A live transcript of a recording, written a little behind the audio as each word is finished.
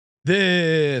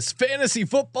This fantasy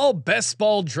football best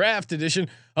ball draft edition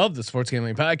of the Sports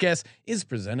Gambling Podcast is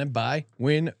presented by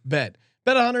WynnBet. Bet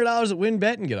 $100 at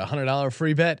WynnBet and get a $100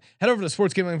 free bet. Head over to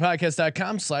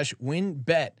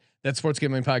sportsgamblingpodcast.com/WynnBet. That's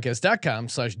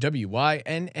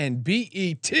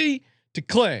sportsgamblingpodcast.com/WYNNBET to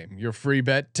claim your free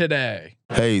bet today.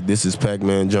 Hey, this is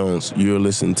Pac-Man Jones. You're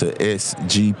listening to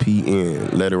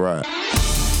SGPN. Let it ride.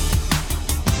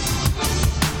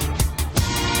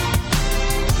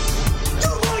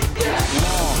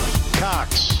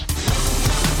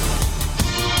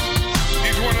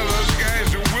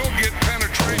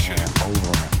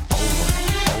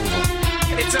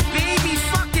 It's a baby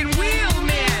fucking wheel,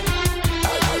 man.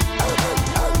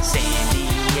 San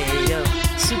Diego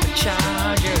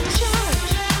Superchargers.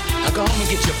 Now go home and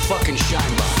get your fucking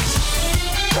shine box.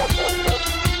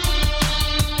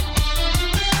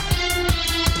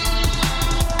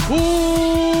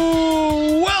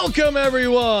 Ooh, welcome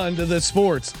everyone to the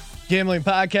Sports Gambling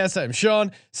Podcast. I'm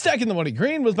Sean, stacking the money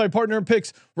green with my partner in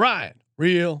picks, Ryan.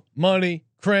 Real money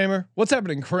Kramer. What's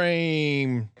happening,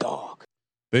 Kramer? Dog.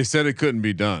 They said it couldn't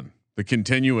be done. The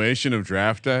continuation of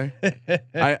draft day.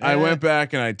 I went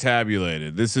back and I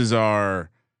tabulated. This is our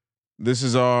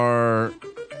 16th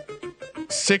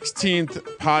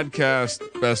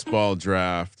podcast best ball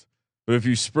draft. But if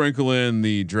you sprinkle in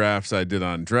the drafts I did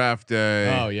on draft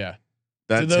day, Oh yeah,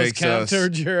 that did those takes count us.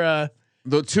 towards your?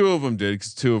 The two of them did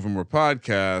because two of them were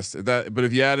podcasts. But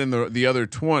if you add in the other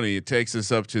 20, it takes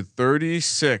us up to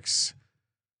 36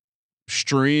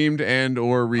 streamed and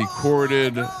or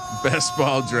recorded best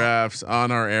ball drafts on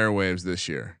our airwaves this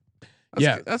year.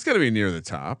 That's got to be near the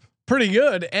top. Pretty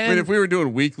good. And I mean, if we were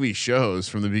doing weekly shows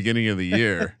from the beginning of the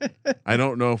year, I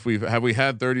don't know if we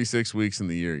had 36 weeks in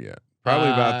the year yet. Probably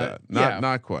about that.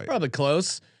 Not quite. Probably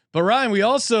close. But Ryan, we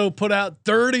also put out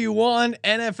 31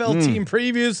 NFL team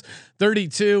previews.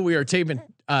 32 we are taping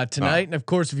tonight, and of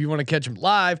course, if you want to catch them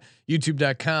live,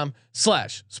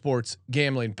 YouTube.com/Sports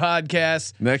Gambling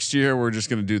Podcast. Next year, we're just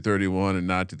going to do 31 and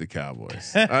not do the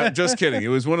Cowboys. Just kidding. It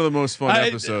was one of the most fun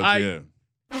episodes.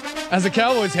 As a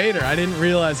Cowboys hater, I didn't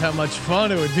realize how much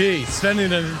fun it would be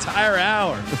spending an entire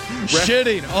hour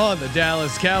shitting on the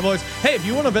Dallas Cowboys. Hey, if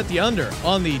you want to bet the under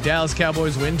on the Dallas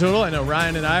Cowboys win total, I know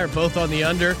Ryan and I are both on the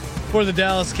under for the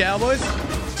Dallas Cowboys.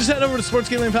 Just head over to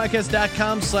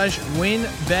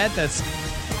sportsgamblingpodcast.com/WynnBet. That's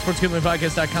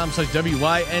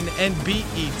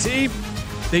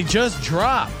sportsgamblingpodcast.com/WYNNBET. They just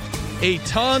dropped a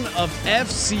ton of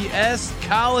FCS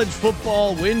college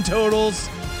football win totals.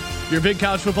 You're a big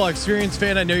college football experience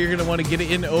fan. I know you're going to want to get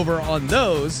in over on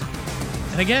those.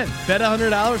 And again, bet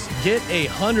 $100, get a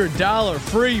 $100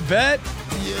 free bet.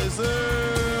 Yes,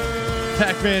 sir.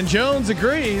 Pac-Man Jones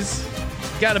agrees.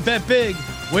 Got to bet big,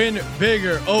 win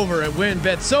bigger over at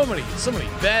WynnBet. So many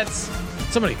bets,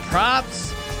 so many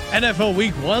props, NFL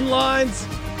Week 1 lines,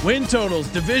 win totals,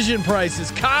 division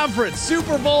prices, conference,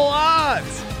 Super Bowl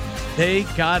odds. They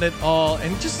got it all.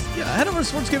 And just head over to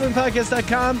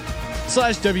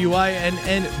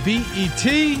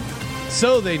sportsgamblingpodcast.com/WYNNBET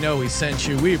so they know we sent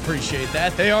you. We appreciate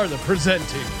that. They are the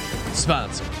presenting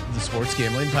sponsor of the Sports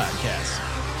Gambling Podcast.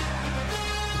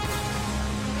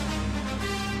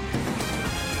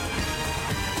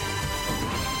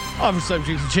 Offer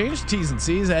subject to change. T's and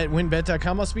C's at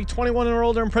WynnBet.com. Must be 21 or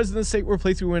older and present in the state where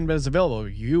playthrough WynnBet is available.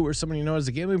 If you or someone you know has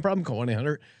a gambling problem, call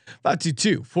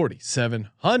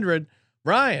 1-800-522-4700.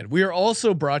 Ryan, we are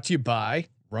also brought to you by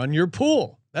Run Your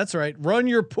Pool. That's right. Run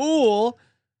Your Pool.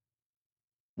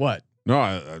 What? No,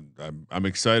 I'm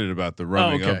excited about the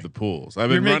running of the pools. I've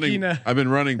been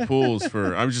running pools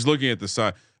for. I'm just looking at the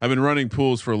side. I've been running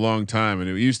pools for a long time, and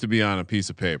it used to be on a piece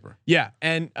of paper. Yeah,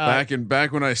 and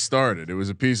back when I started, it was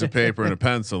a piece of paper and a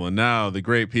pencil, and now the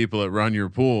great people at Run Your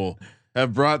Pool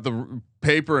have brought the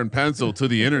paper and pencil to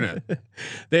the internet.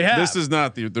 They have. This is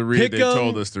not the read they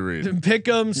told us to read.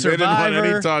 Pick'em, Survivor. They didn't want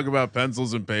any talk about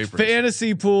pencils and papers.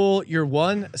 Fantasy Pool, your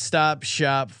one-stop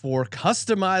shop for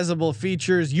customizable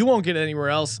features you won't get anywhere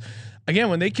else. Again,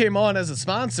 when they came on as a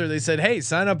sponsor, they said, "Hey,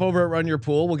 sign up over at Run Your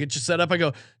Pool. We'll get you set up." I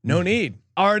go, "No need.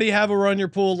 Already have a Run Your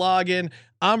Pool login.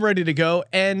 I'm ready to go."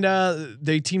 And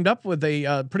they teamed up with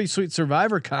a pretty sweet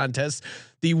Survivor contest.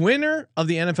 The winner of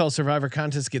the NFL Survivor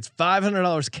contest gets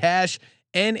 $500 cash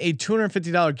and a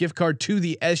 $250 gift card to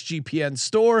the SGPN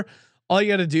store. All you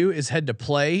got to do is head to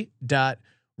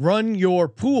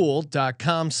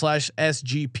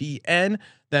play.runyourpool.com/SGPN.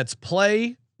 That's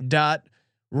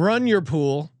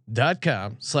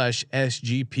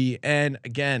play.runyourpool.com/SGPN.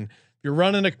 Again, if you're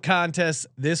running a contest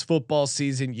this football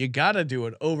season, you got to do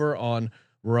it over on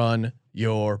Run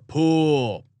Your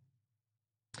Pool.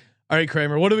 All right,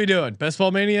 Kramer, what are we doing? Best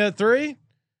Ball Mania 3?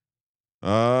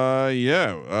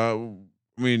 Yeah.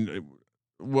 I mean,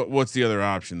 what's the other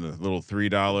option? The little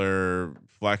 $3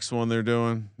 flex one they're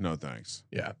doing? No, thanks.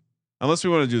 Yeah. Unless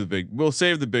we want to do the big, we'll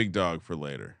save the big dog for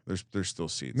later. There's still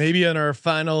seats. Maybe in our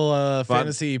final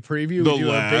fantasy preview, we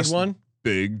do a big one.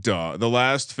 Big dog. The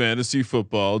last fantasy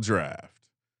football draft.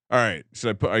 All right.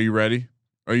 Are you ready?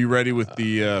 Are you ready with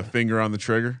the finger on the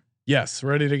trigger? Yes,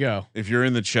 ready to go. If you're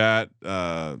in the chat,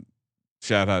 shout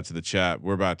out to the chat.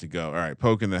 We're about to go. All right,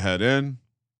 poking the head in.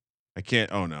 I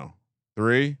can't. Oh no,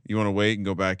 3. You want to wait and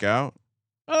go back out?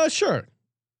 Sure.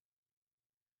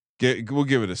 We'll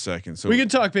give it a second. So we can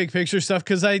talk big picture stuff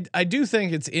because I do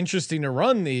think it's interesting to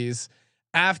run these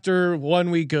after 1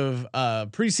 week of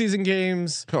preseason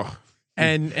games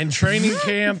and training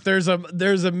camp. There's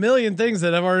a million things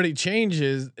that have already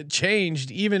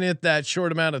changed even at that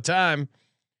short amount of time.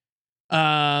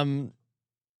 I mean,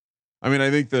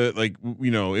 I think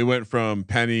it went from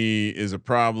Penny is a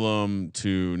problem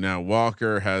to now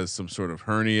Walker has some sort of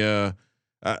hernia.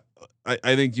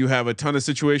 I think you have a ton of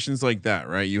situations like that,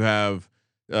 right? You have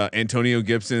Antonio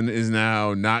Gibson is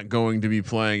now not going to be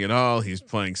playing at all. He's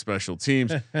playing special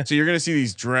teams. So you're going to see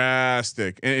these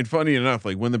drastic and funny enough,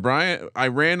 like when I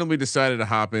randomly decided to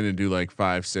hop in and do like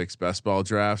 5-6 best ball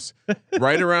drafts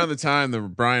right around the time the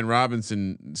Brian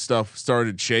Robinson stuff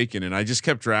started shaking and I just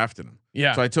kept drafting him.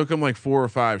 Yeah. So I took him like 4 or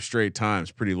 5 straight times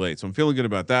pretty late. So I'm feeling good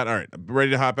about that. All right. Ready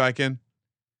to hop back in?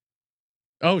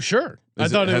 Oh, sure. I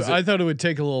thought it would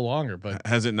take a little longer, but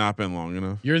has it not been long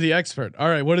enough? You're the expert. All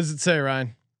right. What does it say,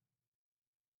 Ryan?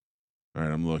 All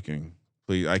right. I'm looking.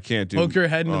 Please. I can't do poke your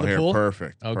head into the pool.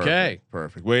 Perfect. Okay.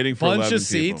 Perfect. Waiting for bunch of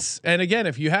seats. People. And again,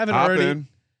 if you haven't already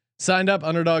signed up,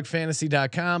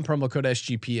 underdogfantasy.com, promo code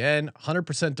SGPN,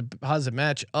 100% deposit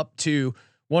match up to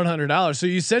 $100. So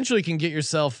you essentially can get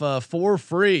yourself 4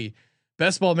 free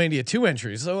Best Ball Mania 2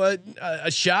 entries. So a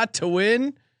shot to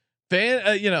win.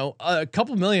 A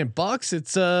couple $1,000,000.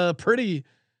 It's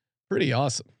pretty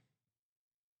awesome.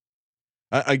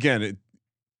 Again,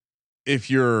 if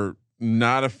you're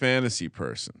not a fantasy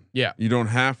person, you don't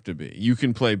have to be. You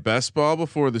can play best ball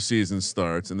before the season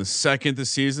starts, and the second the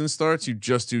season starts, you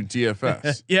just do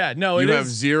DFS. You have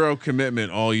zero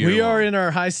commitment all year. We are in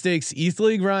our high stakes ETH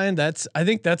league, Ryan. I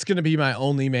think that's going to be my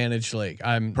only managed league.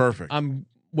 I'm perfect. I'm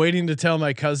waiting to tell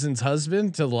my cousin's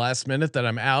husband till the last minute that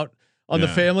I'm out on the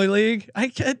family league. I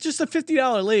can't, just a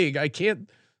 $50 league. I can't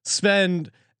spend.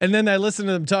 And then I listen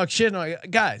to them talk shit. And I'm like,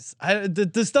 guys,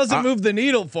 this doesn't move the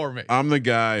needle for me. I'm the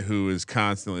guy who is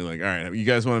constantly like, all right, you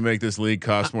guys want to make this league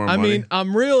cost more money? I mean,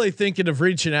 I'm really thinking of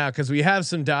reaching out because we have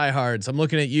some diehards. I'm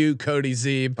looking at you, Cody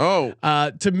Zeeb.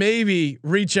 To maybe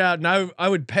reach out, and I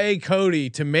would pay Cody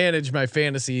to manage my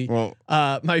fantasy,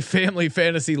 my family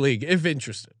fantasy league if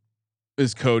interested.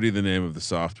 Is Cody the name of the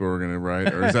software we're going to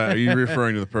write, or are you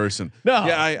referring to the person? No,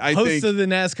 yeah, I host think of the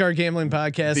NASCAR gambling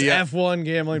podcast, the F1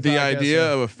 gambling. The podcast,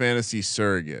 idea of a fantasy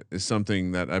surrogate is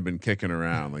something that I've been kicking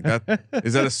around. Like that,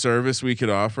 is that a service we could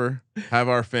offer? Have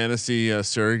our fantasy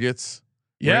surrogates,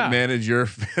 manage your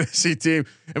fantasy team.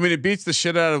 I mean, it beats the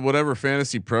shit out of whatever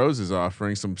Fantasy Pros is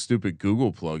offering. Some stupid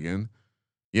Google plugin.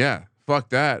 Yeah. Fuck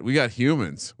that. We got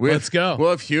humans. Let's go.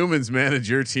 We'll have humans manage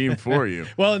your team for you.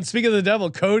 Well, and speaking of the devil,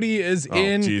 Cody is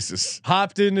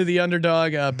hopped into the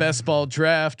underdog best ball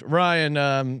draft.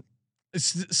 Ryan,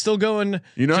 still going.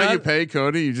 You know how you pay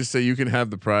Cody? You just say you can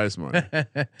have the prize money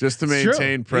just to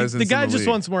maintain presence. The guy just league.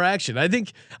 wants more action.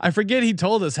 I forget he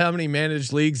told us how many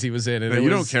managed leagues he was in. And you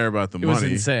don't care about the money. Was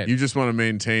insane. You just want to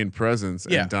maintain presence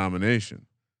and domination,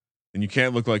 and you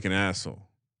can't look like an asshole.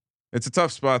 It's a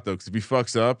tough spot though, because if he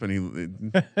fucks up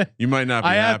and you might not.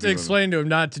 I have to explain to him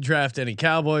not to draft any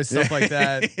Cowboys stuff like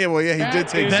that. He did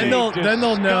take. Then they'll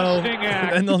know.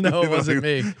 Then they'll know it wasn't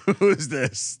me. Who is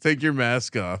this? Take your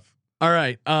mask off. All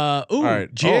right.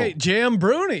 J.M.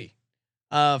 Bruni,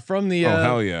 from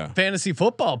the Fantasy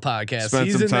Football Podcast. Spent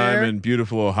some time in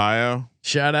beautiful Ohio.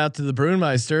 Shout out to the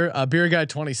Brunmeister. Beer Guy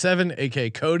 27, aka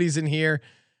Cody's in here.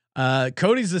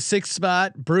 Cody's the 6th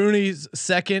spot, Bruni's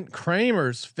 2nd,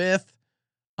 Kramer's 5th.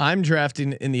 I'm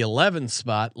drafting in the 11th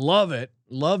spot. Love it.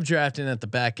 Love drafting at the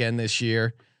back end this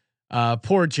year.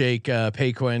 Poor Jake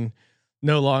Paquin.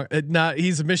 No longer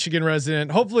he's a Michigan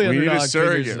resident. Hopefully we need a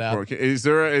surrogate figures it out.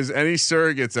 Is any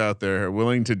surrogates out there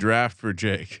willing to draft for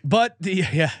Jake? But the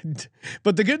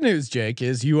good news, Jake,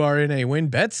 is you are in a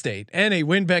WinBet state and a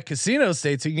WinBet casino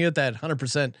state, so you can get that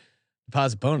 100%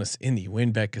 deposit bonus in the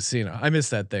WinBet casino. I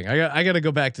missed that thing. I got to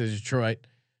go back to Detroit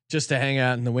just to hang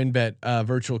out in the WinBet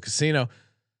virtual casino.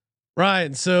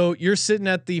 Ryan, so you're sitting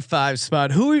at the 5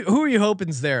 spot. Who are you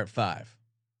hoping's there at 5?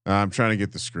 I'm trying to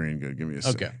get the screen good. Give me a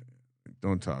second.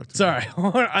 Don't talk to Sorry.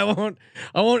 me. I won't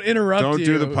interrupt you. Don't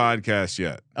do the podcast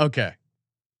yet. Okay.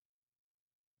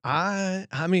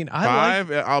 I mean, I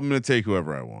 5. I'm going to take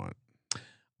whoever I want.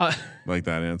 like. Like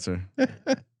that answer.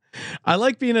 I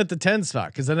like being at the 10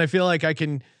 spot because then I feel like I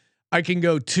can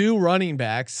go 2 running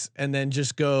backs and then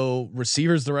just go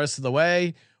receivers the rest of the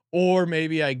way, or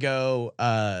maybe I go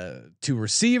 2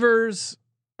 receivers,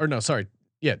 or no, sorry,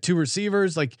 2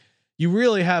 receivers. Like you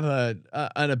really have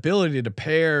an ability to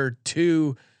pair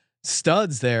 2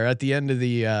 studs there at the end of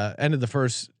the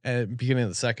first, beginning of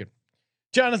the second.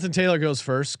 Jonathan Taylor goes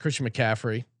first. Christian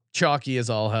McCaffrey, chalky as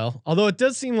all hell. Although it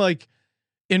does seem like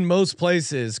in most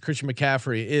places, Christian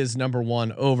McCaffrey is number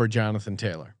 1 over Jonathan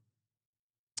Taylor.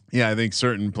 Yeah, I think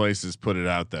certain places put it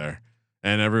out there,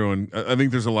 and everyone. I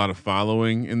think there's a lot of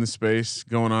following in the space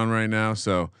going on right now.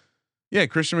 So, yeah,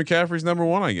 Christian McCaffrey's number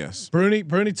 1, I guess.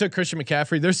 Bruni took Christian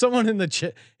McCaffrey. There's someone in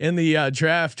the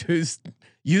draft whose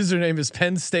username is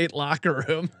Penn State Locker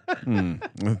Room.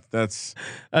 That's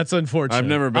unfortunate. I've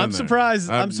never been. I'm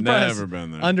surprised. I'm surprised. Never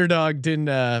been there. Underdog didn't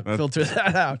filter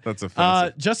that out. That's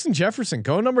offensive. Justin Jefferson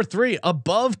go number 3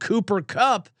 above Cooper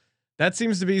Kupp. That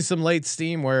seems to be some late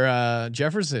steam where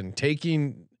Jefferson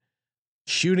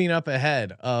shooting up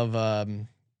ahead of.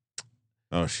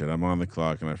 Oh shit! I'm on the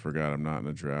clock and I forgot I'm not in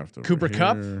the draft. Cooper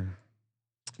Kupp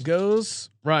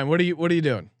goes. Ryan, what are you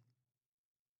doing?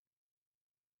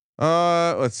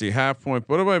 Let's see. Half point.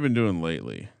 What have I been doing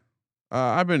lately?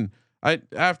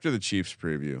 After the Chiefs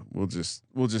preview, we'll just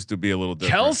be a little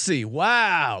different. Kelsey,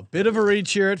 wow, bit of a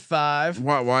reach here at 5.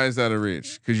 Why is that a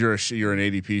reach? Because you're an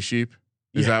ADP sheep.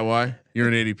 Is that why you're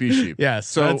an ADP sheep? Yes.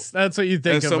 So that's what you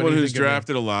think. As someone who's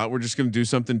drafted a lot, we're just going to do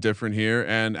something different here.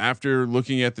 And after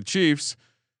looking at the Chiefs,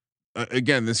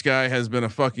 again, this guy has been a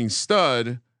fucking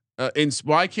stud.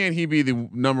 Why can't he be the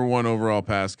number 1 overall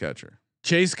pass catcher?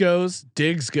 Chase goes,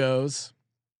 Diggs goes.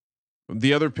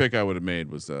 The other pick I would have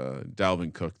made was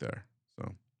Dalvin Cook there.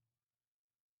 So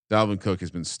Dalvin Cook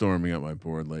has been storming up my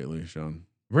board lately, Sean.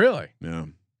 Really? Yeah.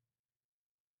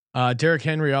 Derrick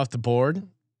Henry off the board.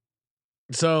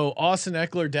 So Austin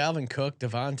Eckler, Dalvin Cook,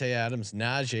 Devontae Adams,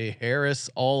 Najee Harris,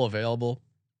 all available.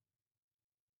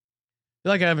 I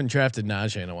feel like I haven't drafted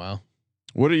Najee in a while.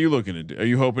 What are you looking to do? Are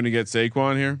you hoping to get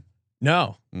Saquon here?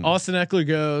 No. Austin Eckler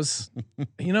goes.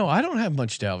 I don't have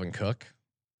much Dalvin Cook.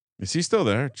 Is he still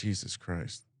there? Jesus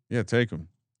Christ. Yeah, take him.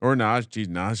 Or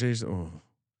Najee's. Oh,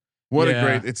 what a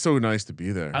great! It's so nice to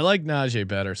be there. I like Najee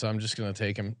better, so I'm just gonna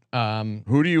take him.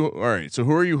 Who do you? All right. So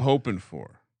who are you hoping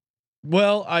for?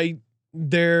 Well,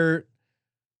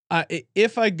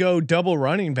 if I go double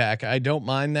running back, I don't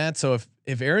mind that. So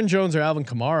if Aaron Jones or Alvin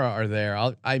Kamara are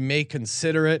there, I may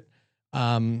consider it.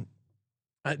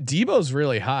 Debo's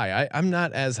really high. I'm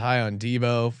not as high on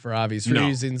Debo for obvious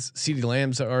reasons. CeeDee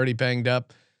Lamb's already banged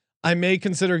up. I may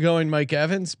consider going Mike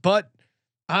Evans, but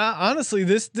honestly,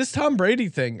 this Tom Brady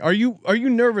thing. Are you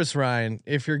nervous, Ryan?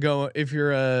 If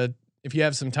you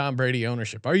have some Tom Brady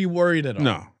ownership, are you worried at all?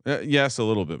 No. Yes, a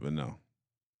little bit, but no.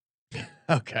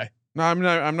 Okay. No,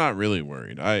 I'm not really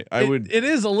worried. It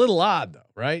is a little odd though,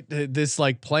 right? This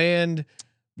like planned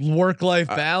work-life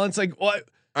balance. Like what?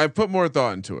 I put more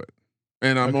thought into it,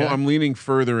 and I'm leaning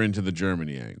further into the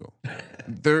Germany angle.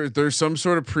 There's some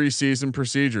sort of preseason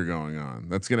procedure going on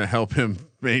that's going to help him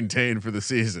maintain for the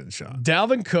season. Sean,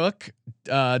 Dalvin Cook,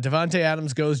 Devontae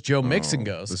Adams goes, Joe Mixon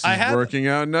goes. This is working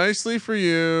out nicely for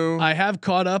you. I have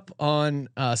caught up on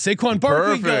Saquon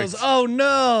Barkley goes. Oh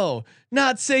no,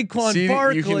 not Saquon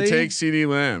Barkley. You can take CeeDee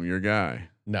Lamb, your guy.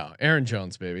 No, Aaron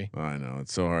Jones, baby. I know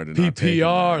it's so hard to PPR. not take him,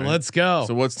 right? Let's go.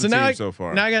 So what's the team so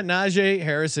far? Now I got Najee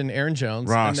Harris and Aaron Jones.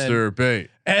 Roster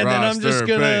bait. And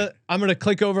then I'm gonna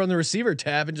click over on the receiver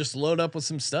tab and just load up with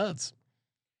some studs.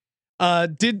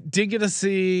 Did get to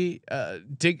see?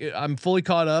 I'm fully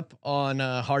caught up on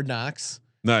Hard Knocks.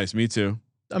 Nice, me too.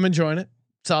 I'm enjoying it.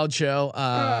 Solid show.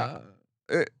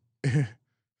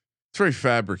 It's very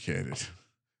fabricated.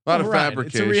 A lot of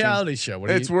fabrication. It's a reality show.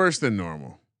 It's worse than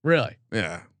normal. Really?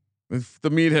 Yeah. If the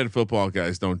meathead football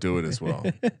guys don't do it as well.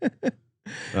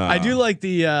 I do like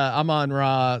the I'm on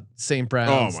Raw St.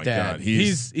 Brown's. Oh my dad. God,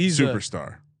 he's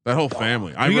superstar. That whole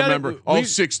family. I remember all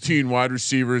 16 wide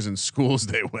receivers and schools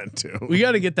they went to. We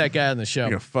got to get that guy on the show.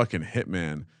 Like a fucking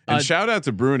hitman. And shout out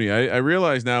to Bruni. I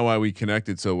realize now why we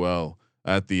connected so well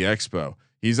at the expo.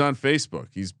 He's on Facebook.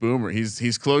 He's Boomer.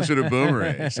 He's closer to Boomer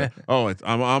age. So,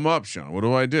 I'm up, Sean. What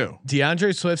do I do?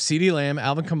 DeAndre Swift, CeeDee Lamb,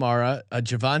 Alvin Kamara,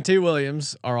 Javonte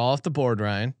Williams are all off the board.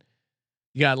 Ryan,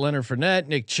 you got Leonard Fournette,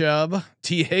 Nick Chubb,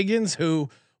 T Higgins,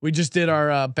 who we just did our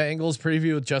Bengals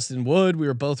preview with Justin Wood. We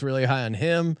were both really high on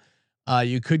him.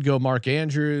 You could go Mark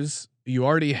Andrews. You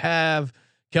already have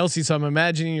Kelsey, so I'm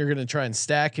imagining you're going to try and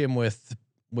stack him with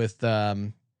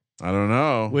I don't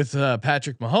know. With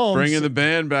Patrick Mahomes. Bringing the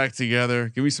band back together.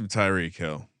 Give me some Tyreek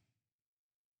Hill.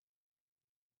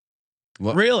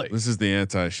 Really? This is the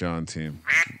anti-Sean team.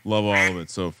 Love all of it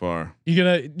so far.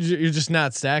 You're just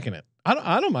not stacking it.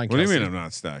 I don't mind. What do you Kelsey. mean I'm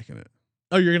not stacking it?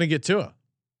 Oh, you're gonna get Tua.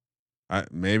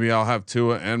 Maybe I'll have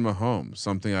Tua and Mahomes,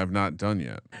 something I've not done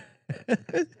yet.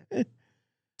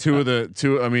 Two of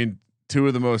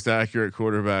the most accurate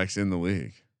quarterbacks in the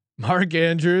league. Mark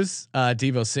Andrews,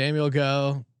 Deebo Samuel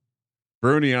go.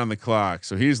 Bruni on the clock,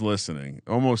 so he's listening.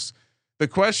 Almost. The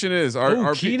question is,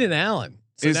 are Keenan Allen?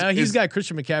 So now he's got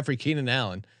Christian McCaffrey, Keenan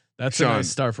Allen. That's a nice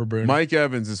start for Bruni. Mike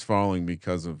Evans is falling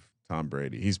because of Tom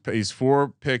Brady. He's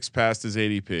 4 picks past his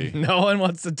ADP. No one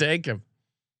wants to take him.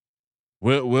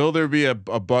 Will there be a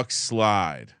Bucs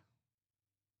slide?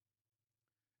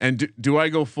 And do I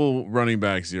go full running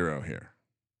back 0 here?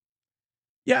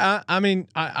 Yeah, I mean,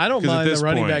 I don't mind the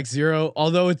running back 0,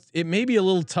 although it may be a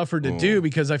little tougher to do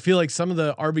because I feel like some of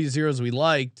the RB0s we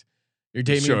liked, your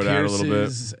Damian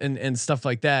Pierce's and stuff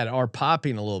like that, are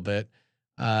popping a little bit.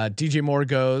 DJ Moore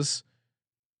goes.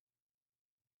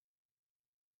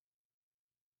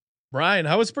 Brian,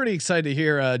 I was pretty excited to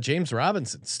hear James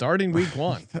Robinson starting week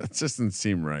 1. That just doesn't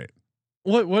seem right.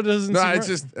 What doesn't? No, seem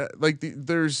it's right? just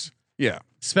there's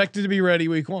expected to be ready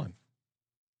week 1.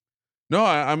 No,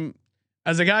 I'm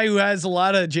as a guy who has a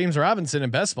lot of James Robinson in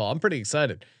best ball. I'm pretty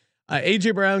excited.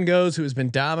 AJ Brown goes, who has been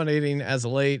dominating as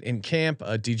of late in camp.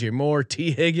 DJ Moore,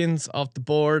 T Higgins off the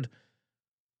board.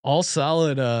 All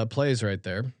solid plays right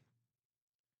there.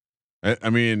 I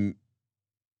mean,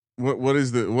 what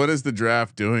is the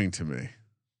draft doing to me?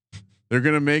 They're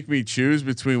gonna make me choose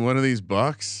between one of these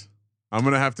Bucks. I'm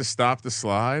gonna have to stop the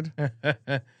slide.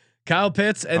 Kyle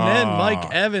Pitts and then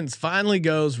Mike Evans finally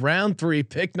goes round 3,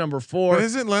 pick number 4. But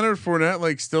isn't Leonard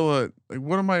Fournette still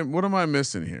what am I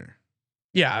missing here?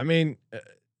 Yeah, I mean,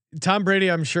 Tom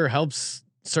Brady, I'm sure helps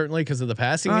certainly because of the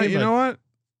passing game. You know what?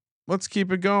 Let's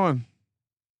keep it going.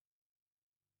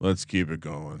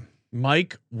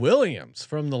 Mike Williams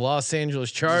from the Los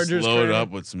Angeles Chargers. Just load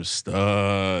up with some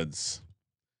studs.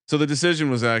 So the decision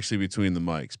was actually between the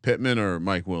Mikes, Pittman or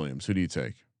Mike Williams. Who do you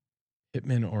take?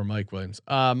 Pittman or Mike Williams?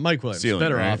 Mike Williams, Ceiling,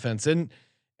 better right? offense and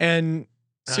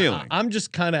ceiling. I'm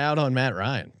just kind of out on Matt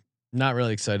Ryan. Not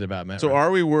really excited about Matt. So Ryan.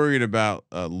 are we worried about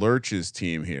Lurch's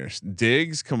team here?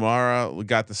 Diggs, Kamara, we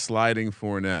got the sliding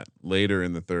Fournette later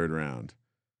in the 3rd round.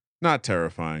 Not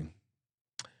terrifying.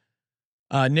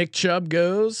 Nick Chubb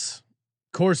goes.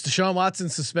 Of course, Deshaun Watson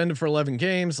suspended for 11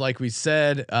 games. Like we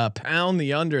said, pound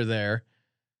the under there.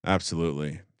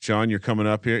 Absolutely. Sean, you're coming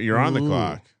up here. You're on the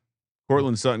clock.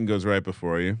 Cortland Sutton goes right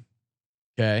before you.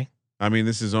 Okay. I mean,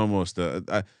 this is almost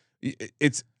I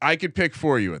could pick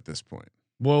for you at this point.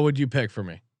 What would you pick for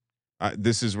me?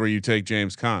 This is where you take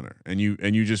James Conner and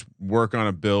you just work on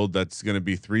a build that's going to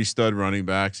be 3 stud running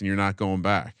backs and you're not going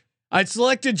back. I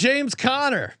selected James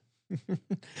Conner.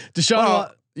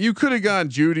 Deshaun. You could have gone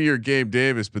Judy or Gabe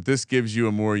Davis, but this gives you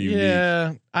a more unique.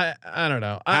 Yeah, I don't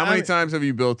know. How many times have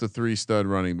you built a 3 stud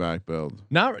running back build?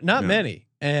 Not many,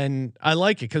 and I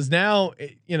like it because now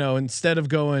instead of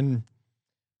going,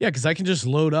 because I can just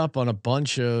load up on a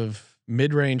bunch of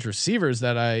mid range receivers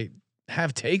that I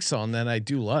have takes on that I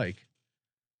do like.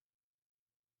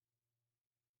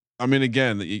 I mean,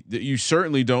 again, you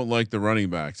certainly don't like the running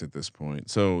backs at this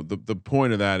point. So the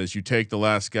point of that is you take the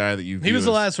last guy that you. He was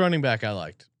the last running back I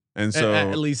liked, and so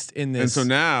at least in this. And so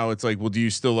now it's like, well, do you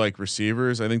still like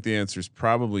receivers? I think the answer is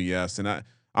probably yes. And I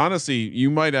honestly, you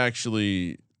might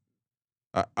actually.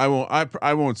 I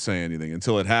won't say anything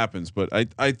until it happens, but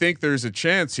I think there's a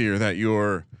chance here that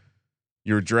your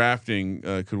drafting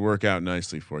could work out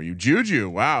nicely for you. Juju,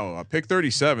 wow, pick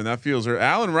 37. That feels. Or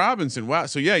Allen Robinson, wow.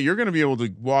 So yeah, you're going to be able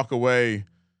to walk away.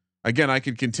 Again, I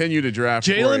could contininue to draft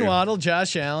Jalen Waddle,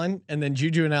 Josh Allen, and then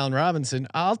Juju and Allen Robinson.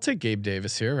 I'll take Gabe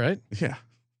Davis here, right? Yeah.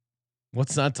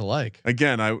 What's not to like?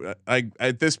 Again, I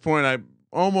at this point I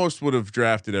almost would have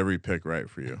drafted every pick right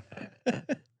for you.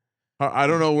 I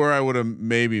don't know where I would have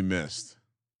maybe missed.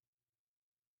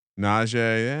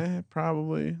 Najee,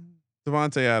 probably.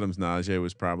 Devontae Adams, Najee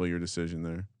was probably your decision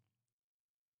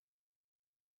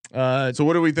there. So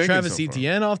what are we thinking? Travis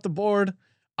Etienne off the board.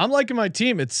 I'm liking my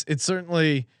team. It's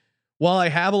certainly, while I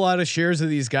have a lot of shares of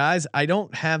these guys, I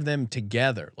don't have them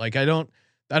together. Like I don't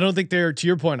think they're, to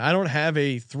your point, I don't have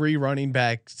a 3 running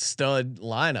back stud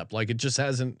lineup. Like it just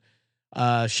hasn't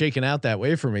shaken out that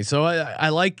way for me. So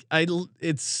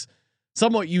it's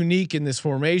somewhat unique in this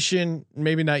formation,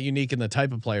 maybe not unique in the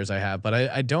type of players I have, but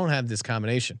I don't have this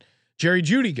combination. Jerry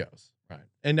Judy goes right,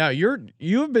 and now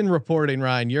you've been reporting,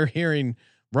 Ryan. You're hearing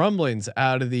rumblings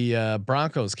out of the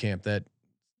Broncos camp that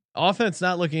offense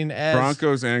not looking as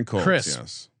Broncos and Colts. crisp.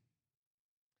 Yes.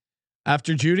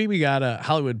 After Judy, we got a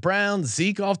Hollywood Brown,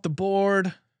 Zeke off the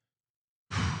board.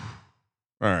 All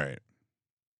right.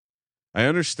 I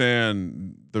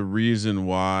understand the reason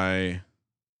why.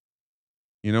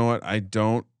 You know what? I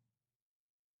don't.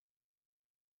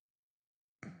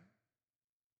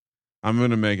 I'm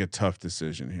going to make a tough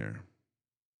decision here.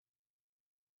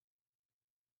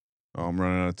 Oh, I'm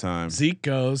running out of time. Zeke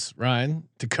goes, Ryan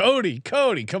to Cody.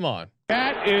 Cody, come on.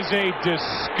 That is a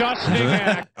disgusting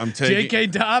act. I'm taking J.K.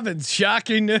 Dobbins,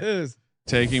 shocking news.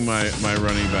 taking my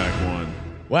running back one.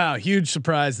 Wow, huge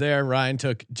surprise there. Ryan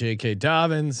took J.K.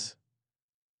 Dobbins.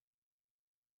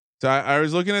 So I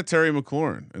was looking at Terry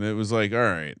McLaurin, and it was like, all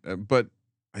right, but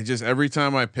I just every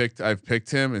time I've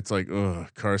picked him, it's like, oh,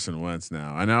 Carson Wentz.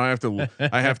 Now I know I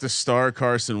have to star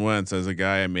Carson Wentz as a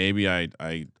guy. Maybe I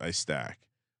stack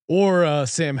Or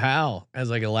Sam Howell as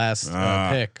like a last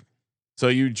pick. So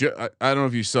I don't know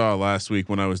if you saw last week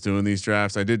when I was doing these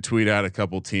drafts, I did tweet out a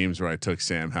couple teams where I took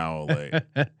Sam Howell late.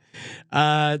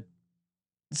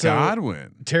 So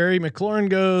Godwin, Terry McLaurin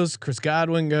goes, Chris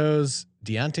Godwin goes,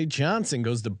 Deontay Johnson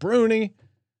goes to Bruni.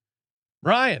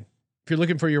 Ryan, if you're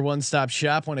looking for your one-stop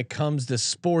shop when it comes to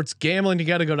sports gambling, you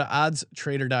got to go to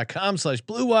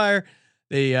oddstrader.com/Blue Wire.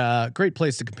 They great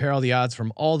place to compare all the odds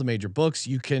from all the major books.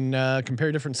 You can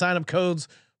compare different sign-up codes,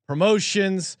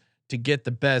 promotions to get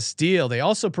the best deal. They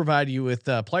also provide you with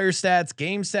player stats,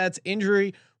 game stats,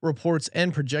 injury reports,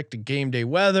 and projected game day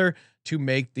weather to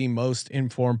make the most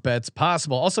informed bets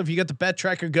possible. Also, if you get the bet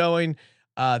tracker going,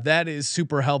 that is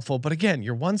super helpful. But again,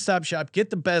 your one-stop shop, get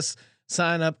the best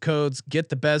sign-up codes, get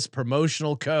the best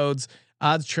promotional codes.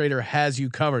 Odds Trader has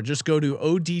you covered. Just go to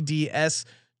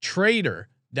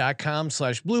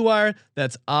oddstrader.com/Blue Wire.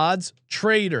 That's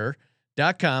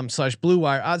oddstrader.com/Blue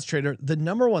Wire. Odds Trader, the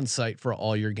number one site for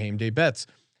all your game day bets.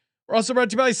 We're also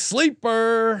brought to you by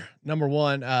Sleeper, number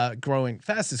one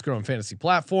fastest growing fantasy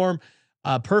platform.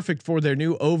 Perfect for their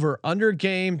new over/under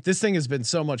game. This thing has been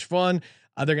so much fun.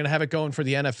 They're going to have it going for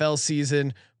the NFL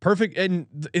season. Perfect. And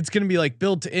it's going to be like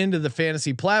built into the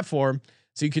fantasy platform.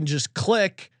 So you can just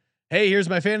click, hey, here's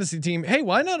my fantasy team. Hey,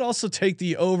 why not also take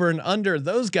the over and under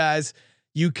those guys?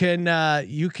 You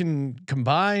can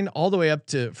combine all the way up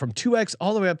to from 2x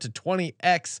all the way up to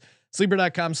 20x.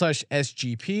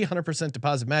 Sleeper.com/SGP, 100%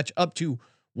 deposit match up to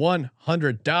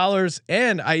 $100.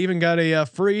 And I even got a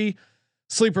free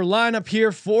Sleeper lineup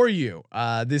here for you.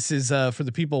 This is for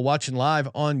the people watching live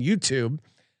on YouTube.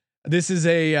 This is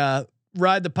a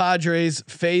ride the Padres,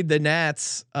 fade the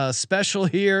Nats special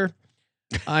here.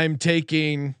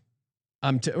 Actually,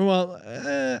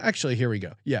 here we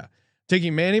go. Yeah.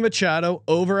 Taking Manny Machado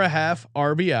over a half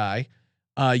RBI.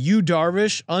 Yu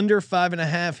Darvish under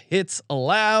 5.5 hits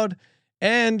allowed.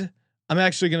 And I'm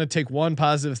actually going to take one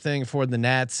positive thing for the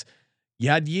Nats.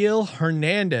 Yadiel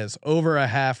Hernandez over a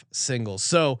half singles.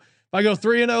 So if I go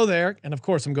 3-0 there, and of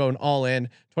course I'm going all in,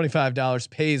 $25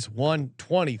 pays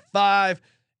 $125.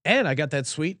 And I got that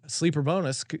sweet sleeper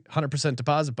bonus, 100%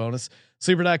 deposit bonus,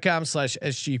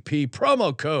 sleeper.com/SGP,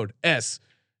 promo code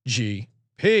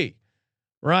SGP.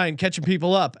 Ryan, catching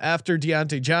people up after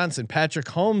Deontay Johnson,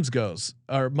 Mahomes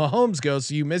goes.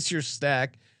 So you miss your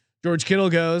stack. George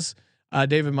Kittle goes.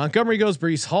 David Montgomery goes.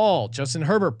 Breece Hall, Justin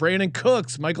Herbert, Brandon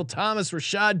Cooks, Michael Thomas,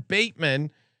 Rashad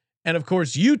Bateman, and of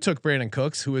course you took Brandon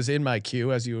Cooks, who was in my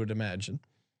queue, as you would imagine.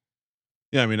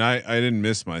 Yeah, I mean, I didn't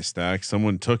miss my stack.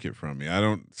 Someone took it from me. I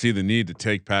don't see the need to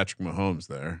take Patrick Mahomes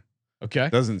there. Okay,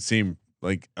 doesn't seem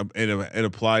like it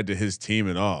applied to his team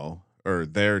at all, or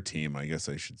their team, I guess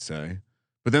I should say.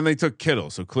 But then they took Kittle,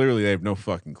 so clearly they have no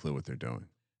fucking clue what they're doing.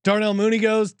 Darnell Mooney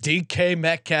goes. DK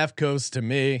Metcalf goes to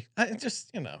me. I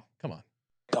just, come on.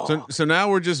 So now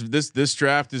we're just this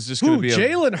draft is just going to be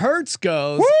Jalen Hurts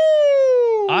goes. Woo!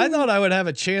 I thought I would have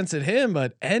a chance at him,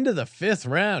 but end of the 5th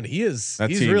round, he's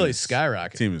really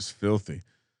skyrocketing. Team is filthy.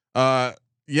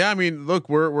 Yeah, I mean, look,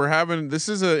 we're having this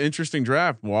is an interesting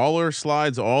draft. Waller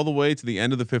slides all the way to the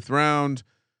end of the 5th round.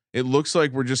 It looks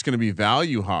like we're just going to be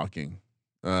value hawking.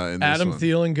 In Adam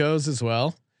Thielen goes as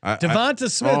well. Devonta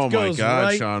Smith goes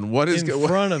right Sean, what is in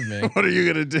front of me. What are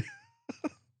you gonna do?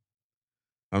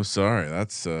 I'm sorry.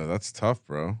 That's tough,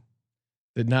 bro.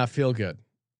 Did not feel good.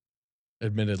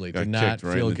 Admittedly, Got did not kicked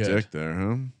right feel in the good. dick there,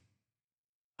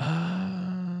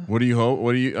 huh? What do you hope?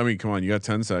 I mean, come on. You got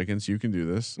 10 seconds. You can do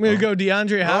this. I'm gonna go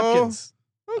DeAndre Hopkins.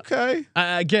 Okay.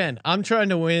 Again, I'm trying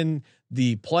to win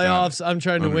the playoffs. I'm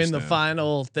trying to win the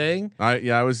final thing.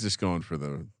 I was just going for a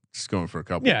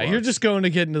couple. Yeah, you're just going to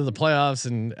get into the playoffs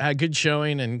and had good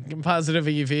showing and positive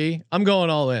EV. I'm going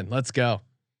all in. Let's go.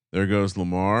 There goes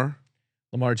Lamar.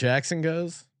 Lamar Jackson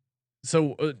goes.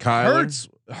 So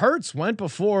Hurts went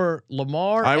before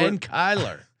Lamar and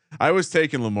Kyler. I was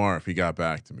taking Lamar if he got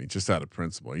back to me, just out of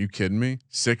principle. Are you kidding me?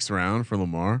 6th round for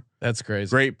Lamar. That's crazy.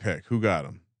 Great pick. Who got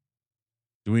him?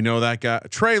 Do we know that guy?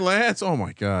 Trey Lance. Oh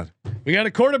my God. We got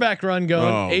a quarterback run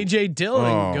going. Oh. AJ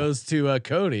Dillon Oh. goes to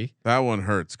Cody. That one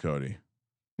hurts, Cody.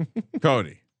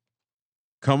 Cody,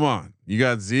 come on. You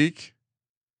got Zeke.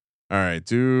 All right.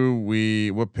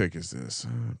 What pick is this?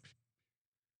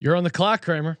 You're on the clock,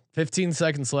 Kramer. 15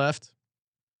 seconds left.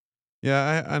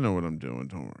 Yeah, I know what I'm doing.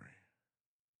 Don't worry.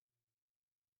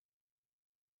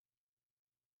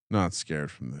 Not scared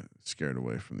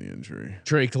away from the injury.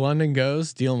 Drake London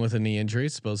goes, dealing with a knee injury.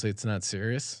 Supposedly it's not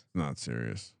serious. Not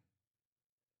serious.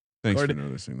 Thanks for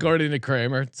noticing. According to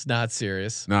Kramer, it's not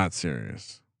serious. Not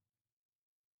serious.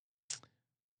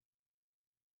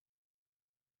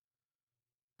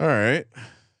 All right.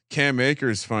 Cam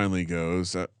Akers finally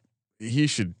goes.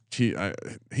 He's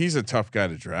a tough guy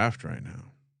to draft right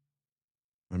now.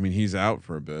 I mean, he's out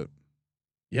for a bit.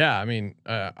 Yeah, I mean,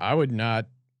 I would not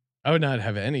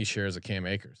have any shares of Cam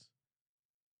Akers.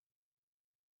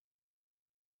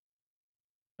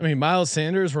 I mean, Miles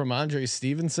Sanders, Ramondre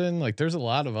Stevenson, like there's a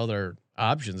lot of other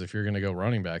options if you're going to go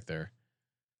running back there.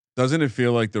 Doesn't it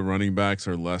feel like the running backs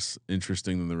are less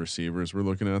interesting than the receivers we're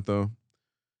looking at though?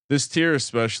 This tier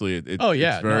especially, it's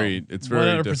very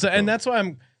 100%. Difficult. And that's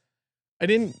why I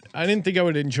didn't think I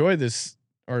would enjoy this,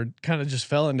 or kind of just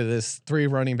fell into this 3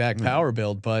 running back power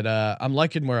build, but I'm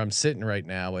liking where I'm sitting right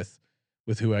now with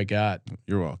who I got.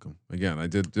 You're welcome. Again, I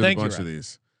did a bunch of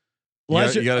these.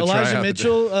 Elijah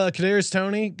Mitchell, Kadarius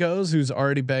Toney goes, who's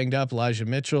already banged up. Elijah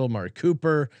Mitchell, Mark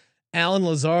Cooper, Alan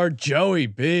Lazard, Joey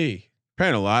B.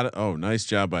 Paying a lot of nice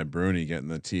job by Bruni getting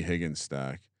the T Higgins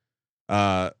stack.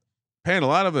 Paying a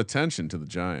lot of attention to the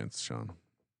Giants, Sean.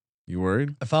 You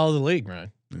worried? I follow the league,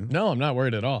 Ryan. Yeah. No, I'm not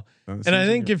worried at all. And I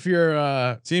think if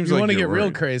you're seems you like want to get worried.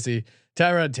 real crazy,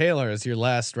 Tyrod Taylor is your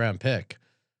last round pick.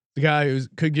 The guy who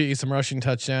could get you some rushing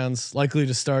touchdowns, likely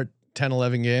to start 10,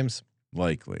 11 games.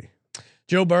 Likely.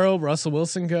 Joe Burrow, Russell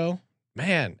Wilson go.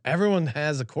 Man, everyone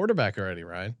has a quarterback already,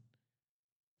 Ryan.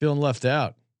 Feeling left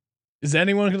out. Is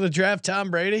anyone going to draft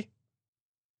Tom Brady?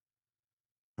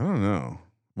 I don't know.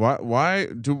 Why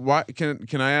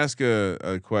can I ask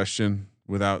a question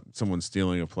without someone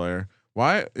stealing a player?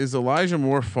 Why is Elijah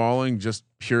Moore falling just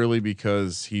purely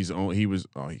because he got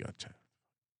 10.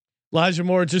 Elijah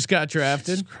Moore just got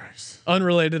drafted. Jesus Christ.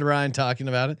 Unrelated to Ryan talking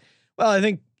about it. Well, I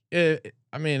think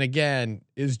I mean, again,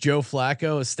 is Joe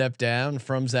Flacco a step down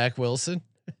from Zach Wilson?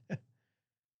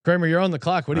 Kramer, you're on the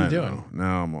clock. What are you doing?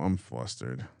 Now I'm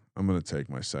flustered. I'm going to take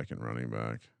my second running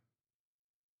back.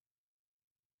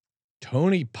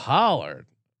 Tony Pollard.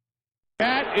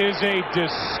 That is a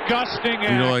disgusting act.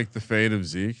 You know, like the fate of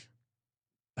Zeke.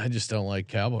 I just don't like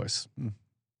Cowboys.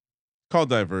 Called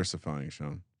diversifying,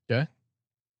 Sean. Okay.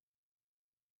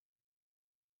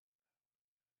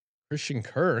 Christian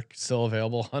Kirk still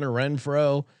available. Hunter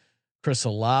Renfrow, Chris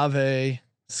Olave,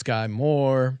 Sky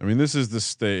Moore. I mean, this is the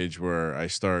stage where I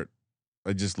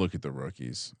just look at the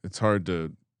rookies. It's hard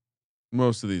to.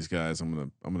 Most of these guys,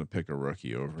 I'm gonna pick a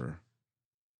rookie over.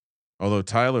 Although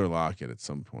Tyler Lockett at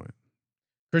some point.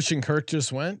 Christian Kirk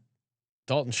just went.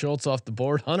 Dalton Schultz off the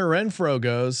board. Hunter Renfrow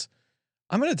goes.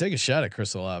 I'm going to take a shot at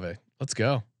Chris Olave. Let's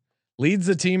go. Leads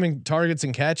the team in targets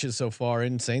and catches so far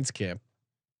in Saints camp.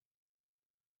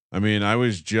 I mean, I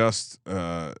was just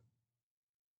on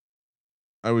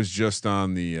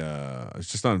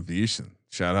VSiN.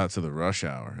 Shout out to the Rush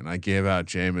Hour, and I gave out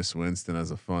Jameis Winston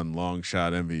as a fun long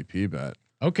shot MVP bet.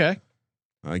 Okay.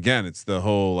 Again, it's the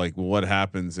whole like, what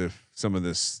happens if some of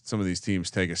these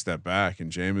teams take a step back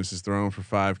and Jameis is throwing for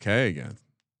 5K again?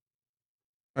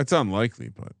 That's unlikely,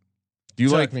 but do you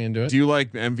like me into it? Do you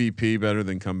like MVP better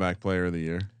than comeback player of the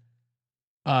year?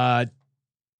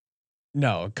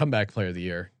 No, comeback player of the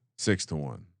year.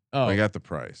 6-1. Oh, I got the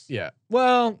price. Yeah.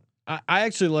 Well, I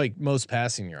actually like most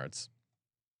passing yards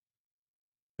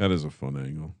That is a fun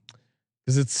angle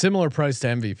because it's similar price to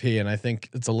MVP, and I think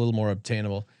it's a little more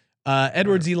obtainable.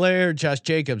 Edwards-Helaire, Josh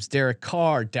Jacobs, Derek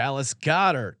Carr, Dallas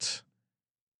Goedert.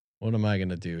 What am I going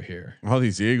to do here? All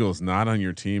these Eagles not on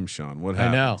your team, Sean. What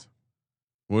happened? I know.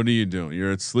 What are you doing?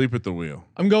 You're asleep at the wheel.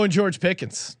 I'm going George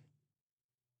Pickens.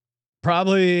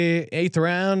 Probably 8th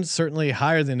round, certainly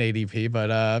higher than ADP,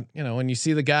 but when you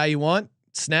see the guy you want,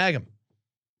 snag him.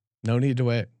 No need to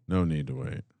wait. No need to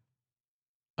wait.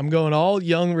 I'm going all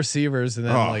young receivers and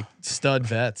then like stud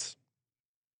vets.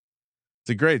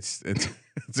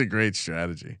 It's a great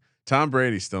strategy. Tom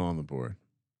Brady's still on the board.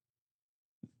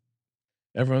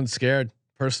 Everyone's scared.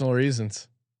 Personal reasons.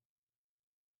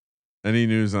 Any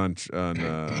news on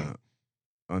Treylon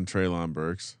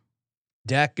Burks?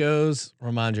 Dak goes.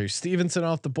 Ramondre Stevenson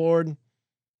off the board.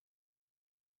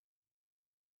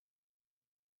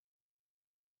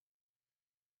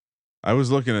 I was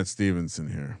looking at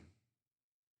Stevenson here.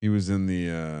 He was in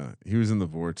the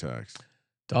vortex.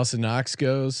 Dawson Knox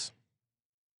goes.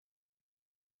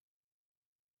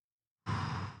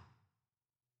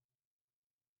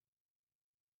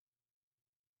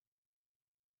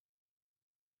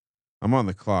 I'm on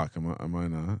the clock. Am I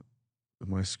not? Is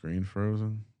my screen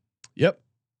frozen? Yep.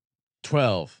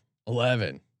 12,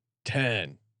 11,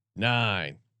 10,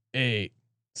 9, 8,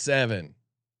 7.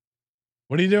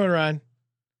 What are you doing, Ryan?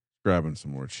 Grabbing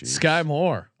some more Chiefs. Sky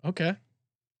Moore. Okay.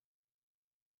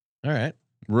 All right.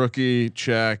 Rookie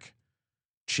check.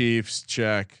 Chiefs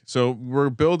check. So we're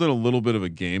building a little bit of a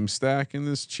game stack in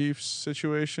this Chiefs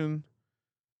situation.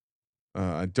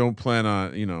 I don't plan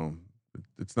on,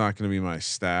 it's not going to be my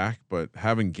stack, but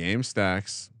having game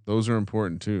stacks, those are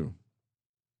important too.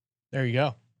 There you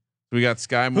go. We got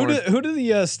Sky Moore. Who do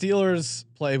the Steelers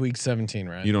play week 17,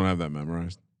 right? You don't have that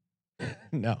memorized?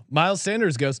 No. Miles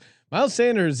Sanders goes. Miles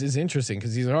Sanders is interesting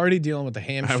because he's already dealing with the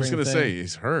hamstring. I was going to thing. say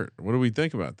he's hurt. What do we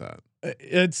think about that?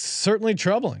 It's certainly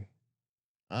troubling.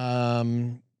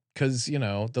 Because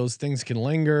those things can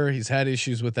linger. He's had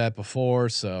issues with that before,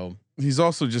 so he's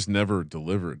also just never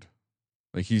delivered.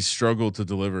 Like he's struggled to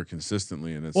deliver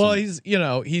consistently, and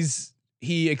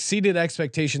he exceeded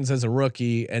expectations as a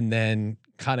rookie, and then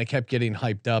kind of kept getting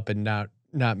hyped up and not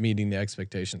meeting the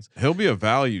expectations. He'll be a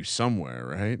value somewhere,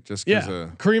 right? Just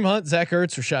because Kareem Hunt, Zach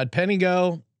Ertz, Rashad Penny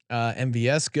go.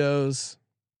 MVS goes.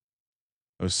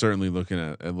 I was certainly looking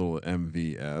at a little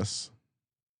MVS.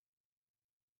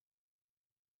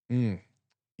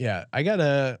 Yeah,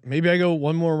 maybe I go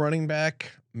one more running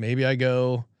back. Maybe I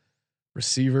go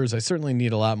receivers. I certainly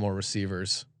need a lot more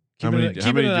receivers. How many do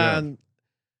you have?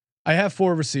 I have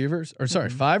 4 receivers, or sorry,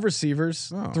 5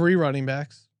 receivers, 3 running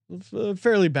backs. A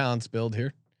fairly balanced build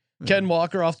here. Yeah. Ken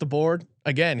Walker off the board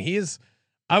again.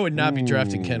 I would not be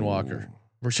drafting Ken Walker.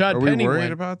 Rashad Penny. Are we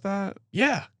worried about that?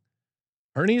 Yeah.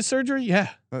 Hernia surgery? Yeah.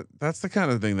 That's the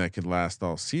kind of thing that could last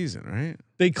all season, right?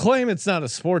 They claim it's not a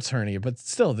sports hernia, but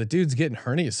still, the dude's getting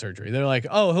hernia surgery. They're like,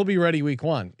 oh, he'll be ready week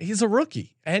 1. He's a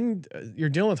rookie, and you're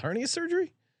dealing with hernia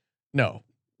surgery? No,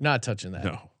 not touching that.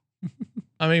 No.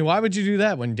 I mean, why would you do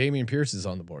that when Dameon Pierce is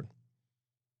on the board?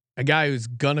 A guy who's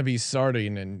gonna be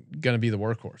starting and gonna be the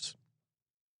workhorse.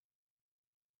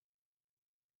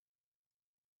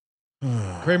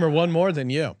 Kramer, one more than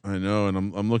you. I know, and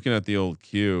I'm looking at the old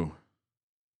queue.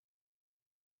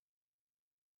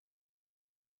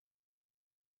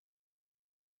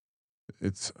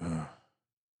 It's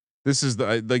this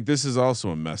is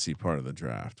also a messy part of the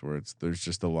draft where there's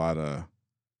just a lot of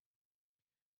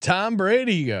Tom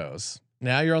Brady goes.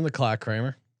 Now you're on the clock,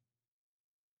 Kramer.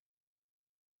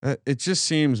 It just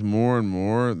seems more and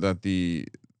more that the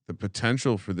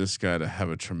potential for this guy to have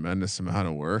a tremendous amount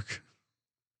of work.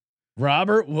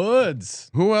 Robert Woods.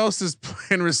 Who else is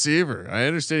playing receiver? I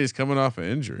understand he's coming off an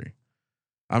injury.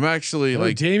 I'm actually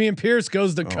like Dameon Pierce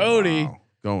goes to Cody. Wow.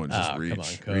 Going just come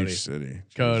on, reach city.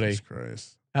 Cody. Jesus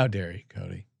Christ. How dare you,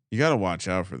 Cody? You got to watch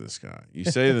out for this guy. You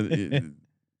say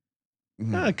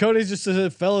that. Cody's just a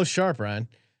fellow sharp, Ryan.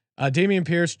 Dameon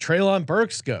Pierce, Treylon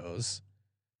Burks goes.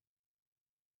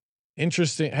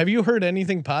 Interesting. Have you heard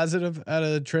anything positive out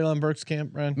of Treylon Burks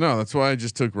camp, Ryan? No, that's why I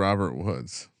just took Robert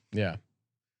Woods. Yeah.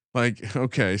 Like,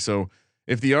 okay, so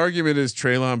if the argument is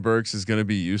Treylon Burks is going to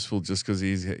be useful just because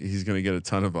he's going to get a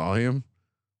ton of volume,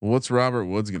 well, what's Robert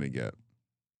Woods going to get?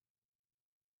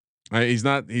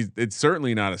 It's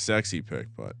certainly not a sexy pick,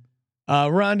 but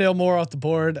Rondale Moore off the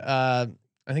board. I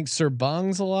think Sir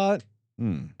Bong's a lot.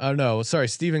 Oh no, sorry,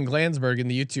 Steven Glansberg in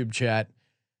the YouTube chat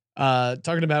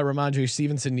talking about Ramondre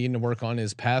Stevenson needing to work on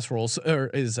his pass rolls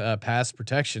or his pass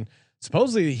protection.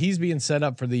 Supposedly he's being set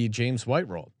up for the James White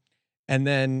role, and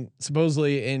then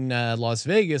supposedly in Las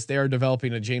Vegas they are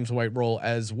developing a James White role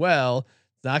as well.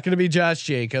 It's not going to be Josh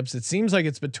Jacobs. It seems like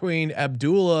it's between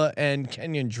Abdullah and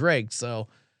Kenyon Drake. So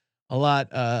a lot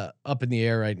up in the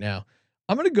air right now.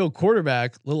 I'm going to go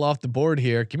quarterback, a little off the board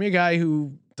here. Give me a guy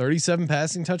who 37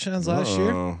 passing touchdowns last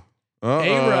year.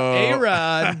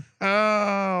 A-Rod.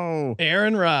 Oh,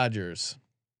 Aaron Rodgers.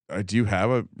 Do you have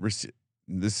a?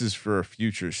 This is for a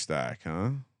future stack, huh?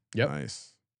 Yep.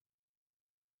 Nice.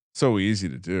 So easy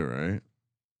to do, right?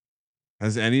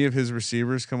 Has any of his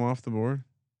receivers come off the board?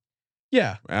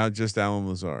 Yeah. Just Allen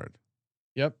Lazard.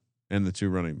 Yep. And the 2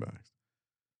 running backs.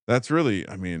 That's really,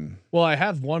 I mean. Well, I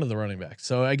have one of the running backs,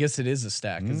 so I guess it is a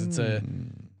stack because it's a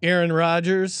Aaron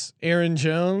Rodgers, Aaron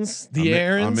Jones,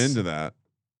 Aarons. I'm into that.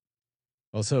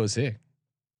 Well, so is he.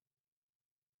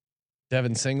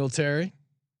 Devin Singletary.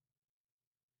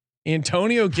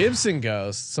 Antonio Gibson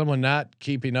goes. Someone not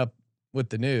keeping up with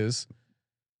the news.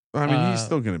 I mean, he's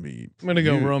still going to be. I'm going to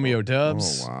go Romeo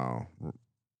Doubs. Oh, wow.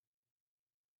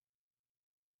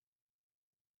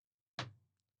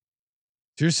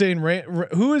 So you're saying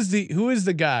who is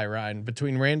the guy, Ryan,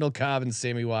 between Randall Cobb and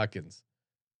Sammy Watkins?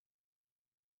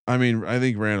 I mean, I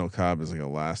think Randall Cobb is like a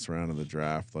last round of the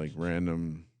draft, like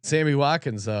random. Sammy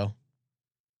Watkins, though.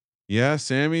 Yeah,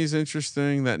 Sammy's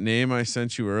interesting. That name I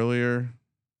sent you earlier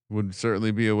would certainly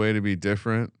be a way to be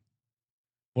different.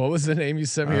 What was the name you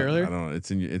sent me earlier? I don't know.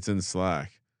 It's in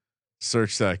Slack.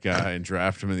 Search that guy and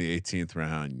draft him in the 18th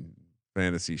round.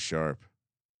 Fantasy sharp.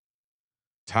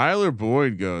 Tyler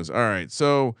Boyd goes, all right.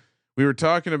 So we were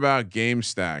talking about game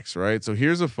stacks, right? So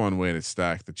here's a fun way to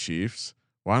stack the Chiefs.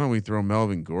 Why don't we throw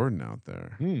Melvin Gordon out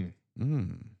there?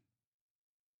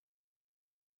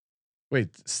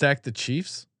 Wait, stack the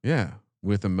Chiefs? Yeah,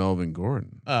 with a Melvin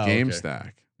Gordon game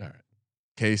stack. All right.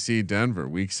 KC Denver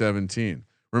week 17.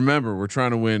 Remember, we're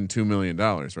trying to win $2 million,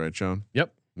 right, Sean?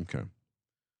 Yep. Okay.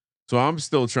 So I'm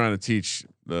still trying to teach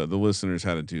the listeners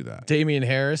how to do that. Damian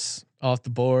Harris off the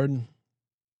board.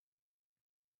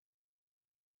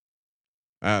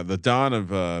 The Don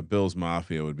of Bills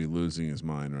Mafia would be losing his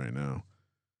mind right now.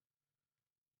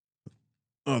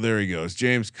 Oh, there he goes.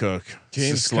 James Cook.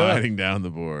 Just sliding down the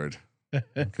board.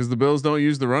 Because the Bills don't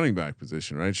use the running back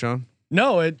position, right, Sean?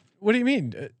 No, what do you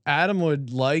mean? Adam would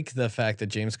like the fact that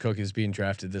James Cook is being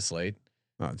drafted this late.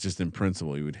 Just in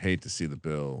principle, you would hate to see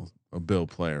a Bill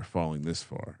player falling this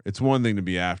far. It's one thing to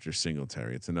be after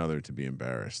Singletary. It's another to be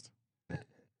embarrassed.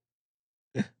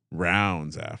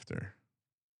 Rounds after.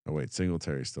 Oh wait,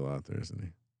 Singletary's still out there, isn't he?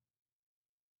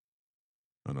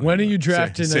 Oh, no, when are you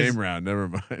drafting? Same round. Never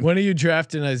mind. When are you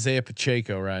drafting Isaiah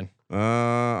Pacheco, Ryan?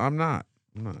 I'm not.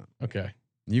 Okay.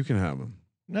 You can have him.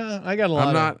 No, I got a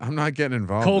lot. I'm not getting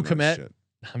involved. Cole in Kmet. shit.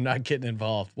 I'm not getting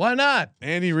involved. Why not?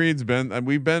 Andy Reid's been.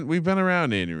 We've been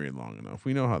around Andy Reid long enough.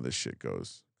 We know how this shit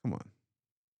goes. Come on.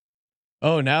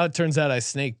 Oh, now it turns out I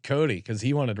snaked Cody because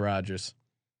he wanted Rodgers.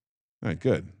 All right,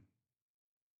 good.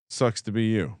 Sucks to be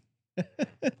you.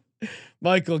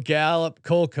 Michael Gallup,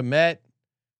 Cole Kmet,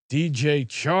 DJ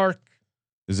Chark.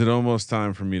 Is it almost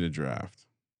time for me to draft?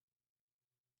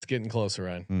 It's getting closer,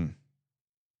 Ryan.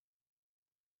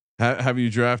 Have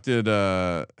you drafted?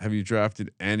 Have you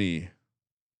drafted any?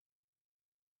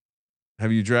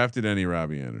 Have you drafted any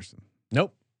Robbie Anderson?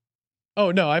 Nope.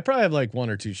 Oh no, I probably have like 1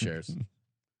 or 2 shares.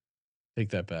 Take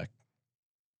that back.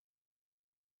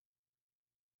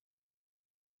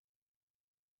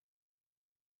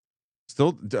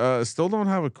 Still don't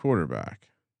have a quarterback.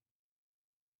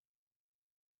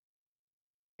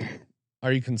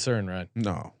 Are you concerned, Ryan?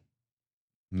 No,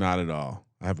 not at all.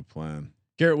 I have a plan.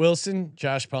 Garrett Wilson,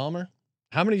 Josh Palmer.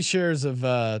 How many shares of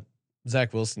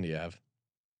Zach Wilson do you have?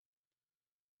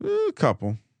 A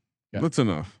couple. Yeah. That's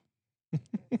enough.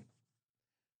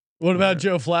 What about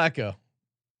Joe Flacco?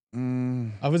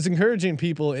 I was encouraging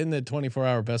people in the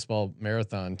 24-hour best ball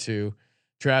marathon to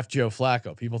draft Joe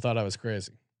Flacco. People thought I was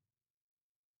crazy.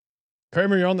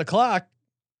 Kramer, you're on the clock.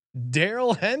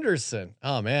 Daryl Henderson.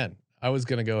 Oh man, I was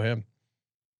gonna go him.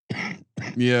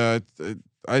 Yeah,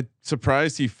 I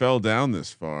surprised he fell down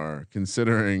this far,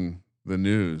 considering the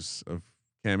news of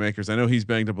Cam Akers. I know he's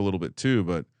banged up a little bit too,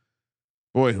 but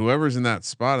boy, whoever's in that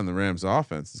spot in the Rams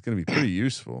offense is going to be pretty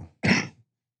useful. I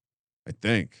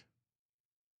think.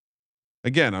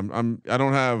 Again, I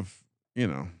don't have,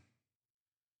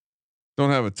 don't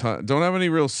have a ton, don't have any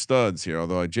real studs here.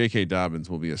 Although J.K. Dobbins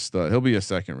will be a stud. He'll be a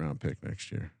 2nd round pick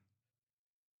next year.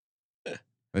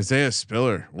 Isaiah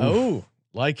Spiller. Oof. Oh,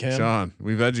 like him. Sean,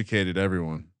 we've educated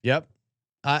everyone. Yep.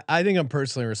 I think I'm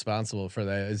personally responsible for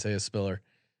that Isaiah Spiller.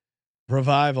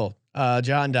 Revival.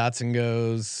 John Dotson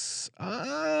goes,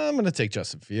 I'm going to take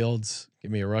Justin Fields.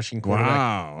 Give me a rushing quarterback.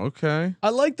 Wow. Okay. I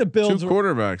like the builds. 2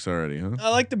 quarterbacks already, huh? I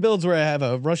like the builds where I have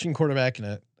a rushing quarterback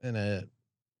and a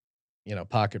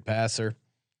pocket passer.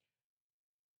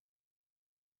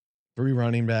 3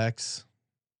 running backs.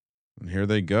 And here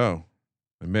they go.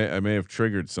 I may have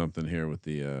triggered something here with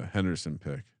the Henderson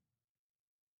pick.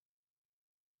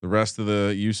 The rest of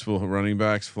the useful running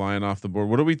backs flying off the board.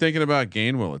 What are we thinking about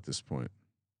Gainwell at this point?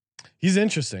 He's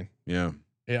interesting. Yeah.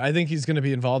 I think he's going to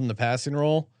be involved in the passing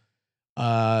role.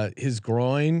 His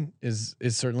groin is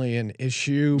certainly an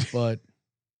issue, but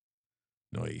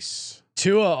nice.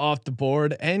 Tua off the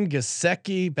board and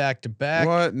Gesicki back to back.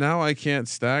 What? Now I can't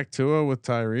stack Tua with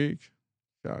Tyreek.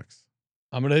 Shucks.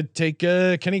 I'm going to take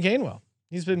Kenny Gainwell.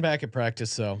 He's been back at practice,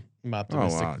 so I'm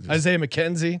optimistic. Oh, wow. Isaiah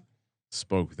McKenzie.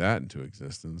 Spoke that into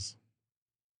existence.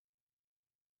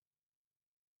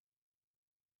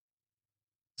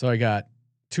 So I got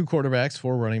 2 quarterbacks,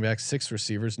 4 running backs, 6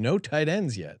 receivers, no tight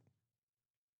ends yet.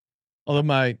 Although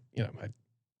my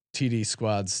TD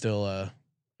squad's still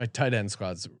my tight end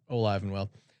squad's alive and well.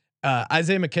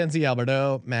 Isaiah McKenzie,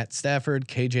 Alberto, Matt Stafford,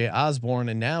 KJ Osborne,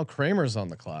 and now Kramer's on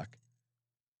the clock.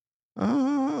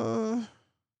 I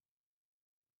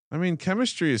mean,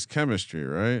 chemistry is chemistry,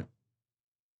 right?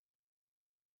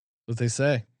 What they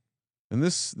say. And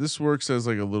this works as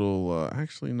like a little.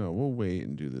 Actually, no. We'll wait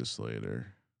and do this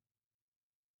later.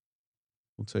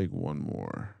 We'll take one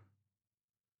more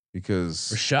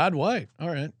because Rashad White. All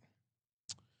right.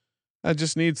 I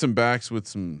just need some backs with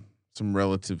some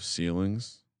relative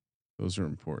ceilings. Those are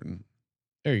important.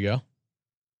 There you go.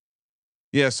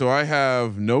 Yeah. So I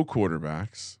have no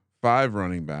quarterbacks, 5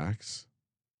 running backs,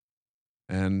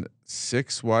 and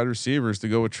 6 wide receivers to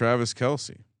go with Travis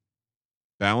Kelce.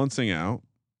 Balancing out.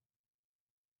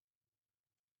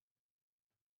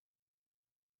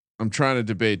 I'm trying to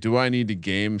debate. Do I need to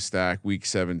game stack week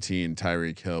 17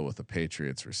 Tyreek Hill with a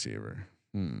Patriots receiver?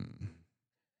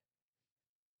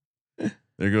 There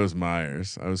goes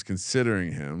Myers. I was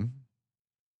considering him.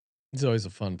 It's always a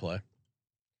fun play.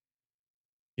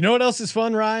 You know what else is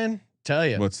fun, Ryan? Tell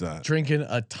you. What's that? Drinking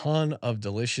a ton of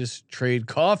delicious trade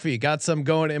coffee. Got some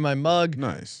going in my mug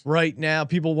Nice. right now.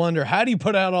 People wonder, how do you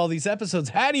put out all these episodes?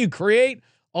 How do you create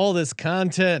all this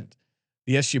content?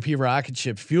 The SGP rocket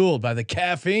ship, fueled by the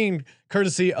caffeine,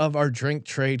 courtesy of our Drink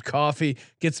Trade coffee,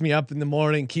 gets me up in the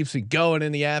morning, keeps me going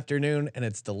in the afternoon, and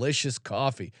it's delicious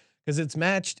coffee because it's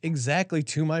matched exactly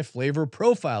to my flavor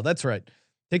profile. That's right.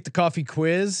 Take the coffee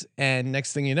quiz, and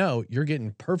next thing you know, you're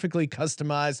getting perfectly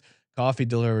customized coffee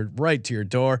delivered right to your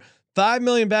door. 5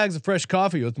 million bags of fresh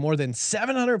coffee with more than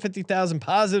 750,000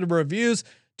 positive reviews.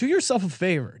 Do yourself a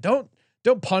favor. Don't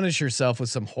punish yourself with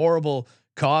some horrible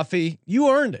coffee. You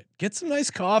earned it. Get some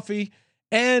nice coffee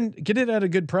and get it at a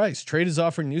good price. Trade is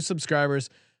offering new subscribers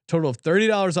total of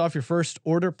 $30 off your first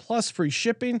order plus free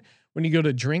shipping when you go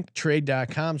to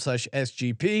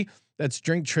drinktrade.com/SGP. That's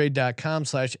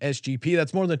drinktrade.com/SGP.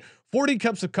 That's more than 40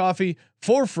 cups of coffee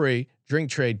for free.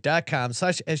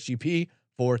 Drinktrade.com/SGP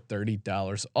for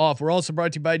 $30 off. We're also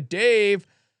brought to you by Dave.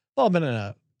 Well, I've been in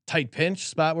a tight pinch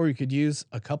spot where you could use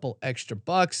a couple extra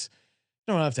bucks.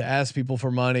 You don't have to ask people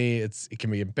for money. It can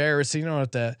be embarrassing. You don't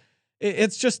have to.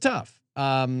 It's just tough.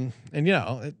 And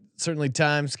certainly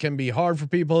times can be hard for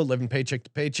people living paycheck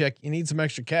to paycheck. You need some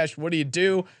extra cash. What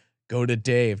do? Go to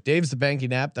Dave. Dave's the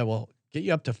banking app that will get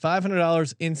you up to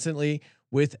 $500 instantly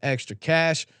with extra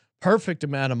cash. Perfect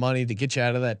amount of money to get you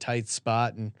out of that tight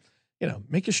spot and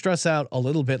make you stress out a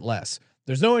little bit less.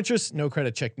 There's no interest, no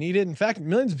credit check needed. In fact,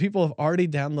 millions of people have already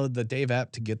downloaded the Dave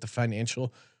app to get the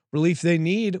financial relief they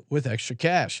need with extra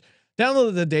cash.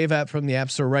 Download the Dave app from the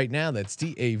App Store right now. That's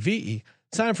DAVE.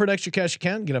 Sign up for an extra cash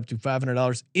account and get up to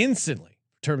 $500 instantly.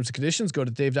 For terms and conditions, go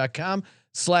to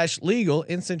dave.com/legal.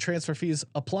 Instant transfer fees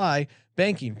apply.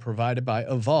 Banking provided by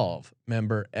Evolve.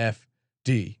 Member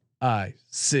FDIC.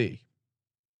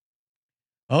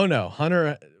 Oh no,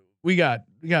 Hunter, we got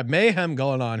mayhem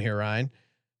going on here, Ryan.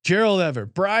 Gerald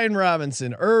Everett, Brian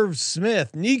Robinson, Irv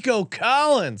Smith, Nico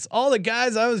Collins, all the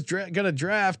guys I was gonna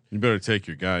draft. You better take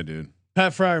your guy, dude.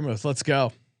 Pat Fryermuth, let's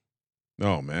go.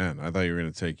 Oh man, I thought you were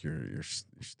gonna take your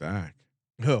stack.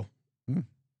 Who? To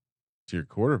your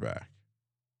quarterback.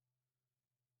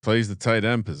 Plays the tight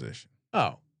end position.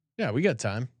 Oh yeah, we got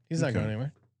time. He's not Okay. going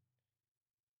anywhere.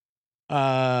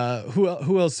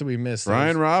 Who else did we miss?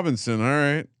 Brian Robinson. All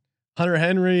right. Hunter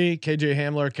Henry, KJ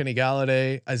Hamler, Kenny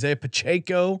Galladay, Isaiah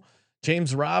Pacheco,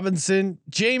 James Robinson,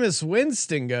 Jameis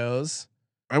Winston goes.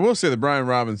 I will say that Brian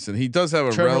Robinson, he does have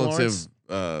a Trevor relative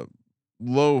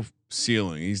low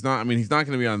ceiling. He's not going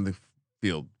to be on the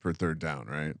field for third down,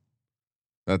 right?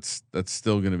 That's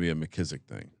still going to be a McKissick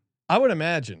thing. I would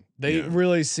imagine they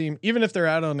really seem, even if they're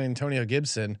out on Antonio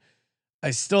Gibson, I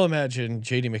still imagine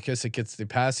JD McKissick gets the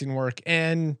passing work.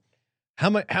 And how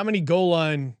many goal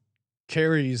line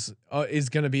carries is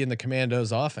going to be in the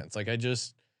Commandos offense? Like,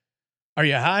 are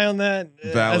you high on that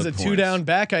as a 2-down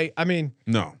back? I mean,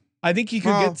 no, I think you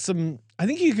could get some. I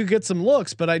think you could get some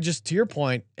looks, but to your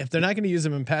point, if they're not going to use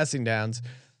him in passing downs,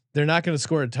 they're not going to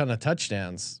score a ton of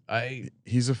touchdowns.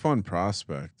 He's a fun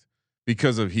prospect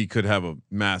because he could have a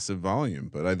massive volume,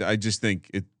 but I just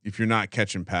think if you're not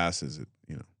catching passes,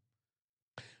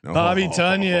 Bobby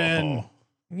Tunyon.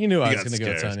 You knew I was going to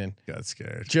go Tunyon. Got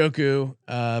scared. Joku,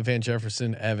 Van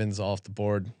Jefferson, Evans off the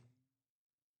board.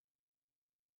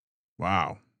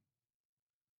 Wow.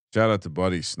 Shout out to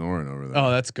Buddy snoring over there.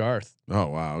 Oh, that's Garth. Oh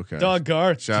wow. Okay. Dog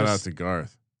Garth. Shout out to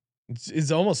Garth.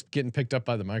 Is almost getting picked up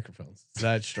by the microphones. It's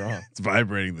that strong. It's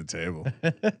vibrating the table.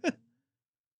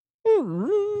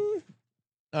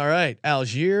 All right,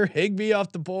 Algier Higbee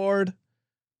off the board.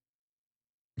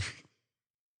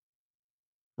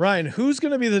 Ryan, who's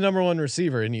going to be the number 1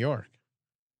 receiver in New York?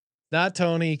 Not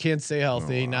Tony, can't stay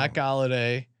healthy. Not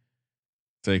Galladay.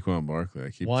 Saquon Barkley. I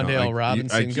keep Wandale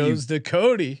Robinson goes to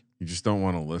Cody. You just don't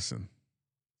want to listen.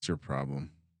 It's your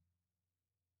problem.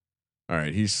 All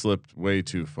right, he slipped way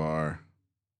too far.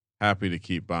 Happy to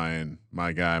keep buying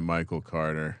my guy Michael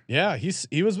Carter. Yeah,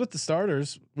 he was with the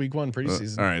starters week 1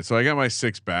 preseason. All right, so I got my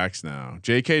 6 backs now: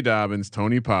 J.K. Dobbins,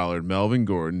 Tony Pollard, Melvin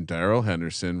Gordon, Darrell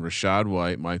Henderson, Rachaad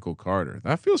White, Michael Carter.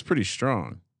 That feels pretty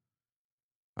strong.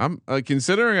 I'm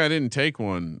considering I didn't take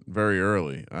one very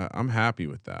early. I'm happy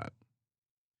with that.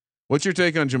 What's your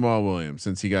take on Jamal Williams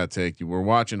since he got taken? We're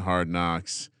watching Hard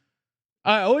Knocks.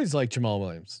 I always like Jamal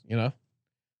Williams. You know,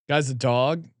 guy's a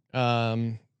dog.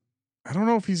 I don't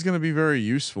know if he's going to be very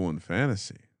useful in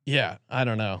fantasy. Yeah, I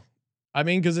don't know. I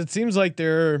mean, because it seems like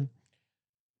they're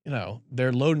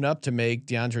loading up to make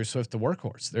DeAndre Swift the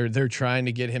workhorse. They're trying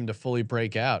to get him to fully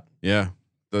break out. Yeah,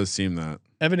 does seem that.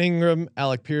 Evan Ingram,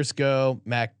 Alec Pierce go,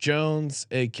 Mac Jones,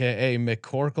 aka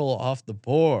McCorkle off the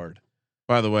board.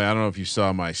 By the way, I don't know if you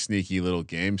saw my sneaky little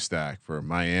game stack for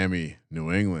Miami,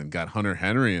 New England. Got Hunter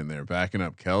Henry in there backing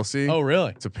up Kelsey. Oh,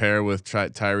 really? To pair with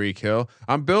Tyreek Hill.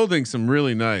 I'm building some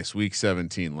really nice Week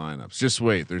 17 lineups. Just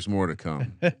wait, there's more to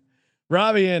come.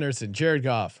 Robbie Anderson, Jared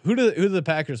Goff. Who do the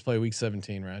Packers play Week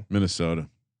 17, Ryan? Minnesota.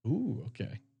 Ooh,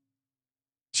 okay.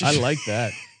 I like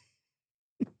that.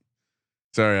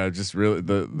 Sorry, I just really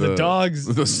the dogs.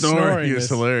 The snoring is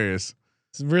hilarious.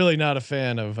 It's really not a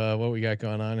fan of what we got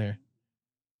going on here.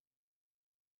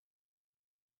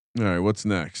 All right, what's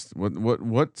next?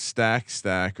 What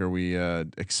stack are we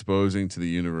exposing to the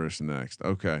universe next?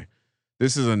 Okay,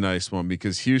 this is a nice one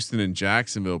because Houston and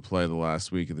Jacksonville play the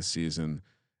last week of the season,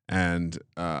 and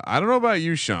I don't know about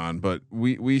you, Sean, but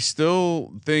we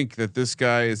still think that this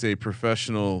guy is a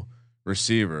professional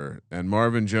receiver, and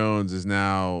Marvin Jones is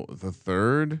now the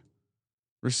 3rd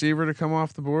receiver to come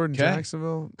off the board in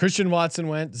Jacksonville. Christian Watson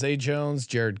went, Zay Jones,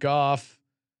 Jared Goff,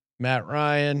 Matt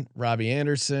Ryan, Robbie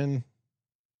Anderson.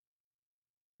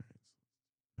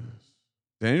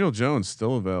 Daniel Jones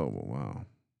still available. Wow.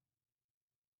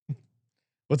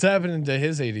 What's happening to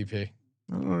his ADP?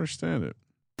 I don't understand it.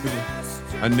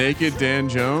 A naked Dan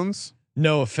Jones?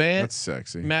 Noah Fant. That's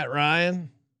sexy. Matt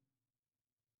Ryan.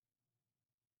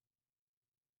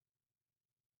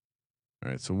 All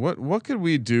right. So what could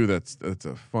we do that's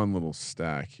a fun little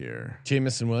stack here?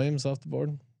 Jamison Williams off the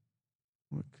board.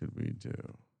 What could we do?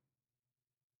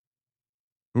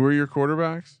 Who are your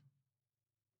quarterbacks?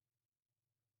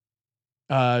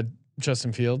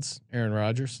 Justin Fields, Aaron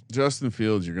Rodgers. Justin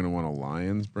Fields, you're going to want a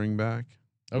Lions bring back.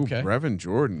 Okay. Ooh, Brevin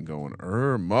Jordan going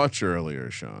much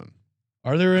earlier, Sean.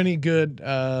 Are there any good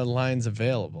lines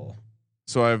available?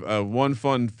 So I have one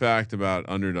fun fact about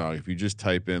Underdog. If you just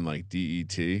type in like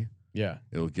DET, yeah,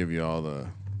 it'll give you all the.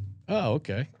 Oh,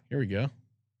 okay. Here we go.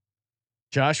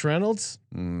 Josh Reynolds.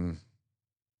 I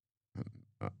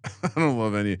don't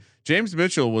love any. James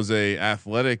Mitchell was a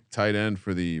athletic tight end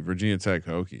for the Virginia Tech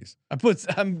Hokies.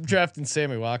 I'm drafting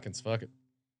Sammy Watkins. Fuck it.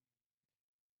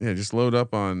 Yeah, just load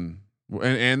up on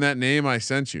and that name I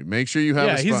sent you. Make sure you have.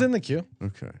 Yeah, he's in the queue.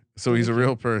 Okay, so he's a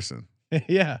real person.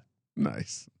 Yeah,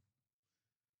 nice.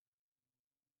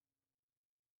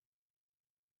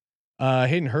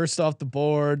 Hayden Hurst off the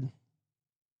board.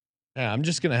 Yeah, I'm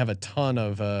just gonna have a ton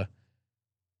of. I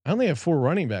only have 4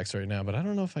 running backs right now, but I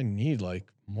don't know if I need like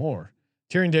more.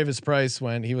 Tyrion Davis Price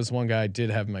went. He was one guy I did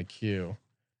have in my queue.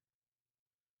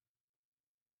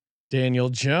 Daniel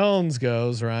Jones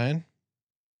goes, Ryan.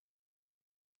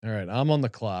 All right, I'm on the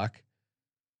clock.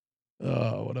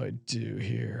 Oh, what do I do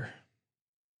here?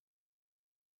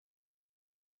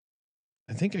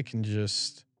 I think I can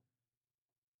just.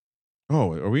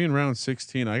 Oh, are we in round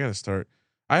 16? I got to start.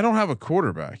 I don't have a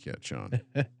quarterback yet, Sean.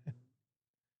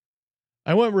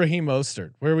 I went Raheem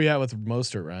Mostert. Where are we at with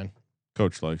Mostert, Ryan?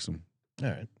 Coach likes him. All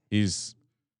right.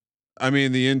 I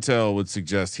mean, the intel would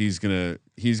suggest he's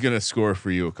gonna score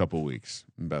for you a couple weeks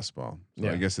in best ball. So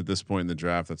yeah. I guess at this point in the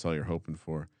draft, that's all you're hoping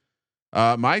for.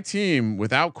 My team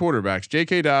without quarterbacks: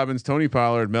 J.K. Dobbins, Tony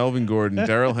Pollard, Melvin Gordon,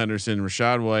 Darrell Henderson,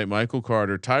 Rachaad White, Michael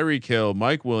Carter, Tyreek Hill,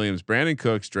 Mike Williams, Brandon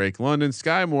Cooks, Drake London,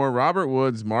 Sky Moore, Robert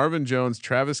Woods, Marvin Jones,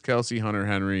 Travis Kelsey, Hunter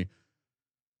Henry.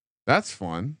 That's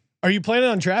fun. Are you planning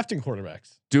on drafting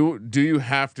quarterbacks? Do you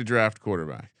have to draft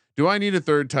quarterback? Do I need a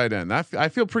 3rd tight end? I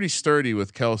feel pretty sturdy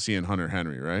with Kelsey and Hunter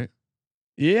Henry, right?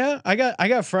 Yeah, I got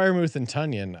Freiermuth and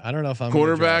Tunyon. I don't know if I'm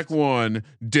quarterback 1,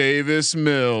 Davis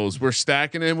Mills. We're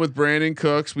stacking him with Brandon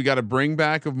Cooks. We got a bring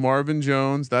back of Marvin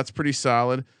Jones. That's pretty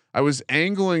solid. I was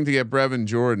angling to get Brevin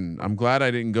Jordan. I'm glad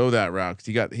I didn't go that route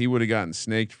because he would have gotten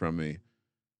snaked from me.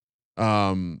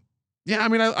 Yeah, I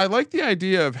mean, I like the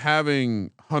idea of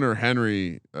having Hunter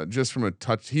Henry just from a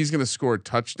touch. He's going to score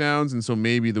touchdowns, and so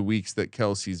maybe the weeks that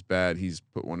Kelsey's bad, he's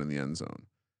put one in the end zone.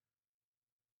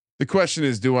 The question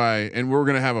is, and we're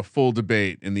going to have a full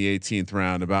debate in the 18th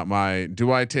round about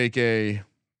do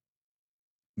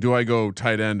I go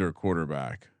tight end or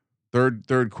quarterback?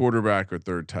 Third quarterback or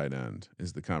third tight end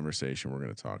is the conversation we're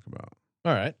going to talk about.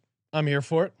 All right. I'm here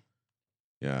for it.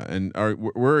 Yeah. And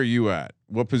where are you at?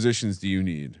 What positions do you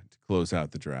need to close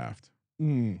out the draft?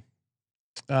 I'm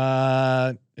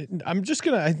just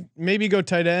gonna maybe go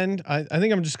tight end. I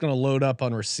think I'm just gonna load up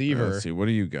on receiver. Let's see. What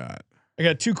do you got? I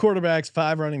got 2 quarterbacks,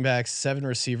 5 running backs, 7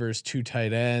 receivers, 2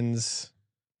 tight ends.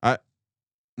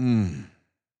 Daryl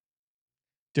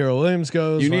Williams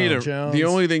goes. You need Jones. the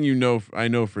only thing I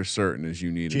know for certain is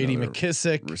you need J.D.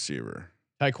 McKissick, receiver.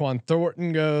 Tyquan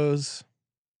Thornton goes.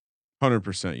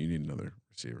 100%. You need another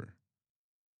receiver.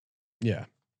 Yeah,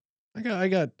 I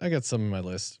got some on my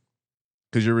list.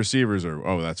 Because your receivers are.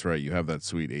 Oh, that's right. You have that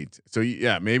sweet 8. So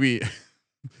yeah, maybe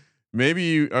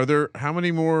you are there. How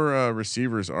many more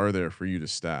receivers are there for you to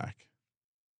stack?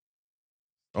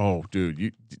 Oh,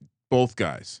 dude, both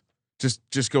guys.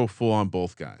 Just go full on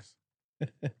both guys.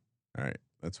 All right,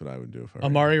 that's what I would do if I were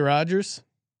Amari Rodgers.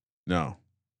 No.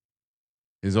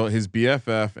 His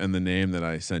BFF and the name that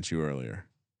I sent you earlier.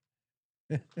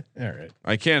 All right.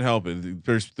 I can't help it.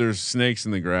 There's snakes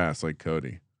in the grass like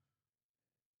Cody.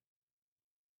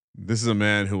 This is a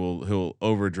man who'll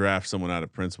overdraft someone out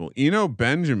of principle. Eno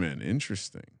Benjamin,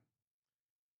 interesting.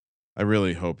 I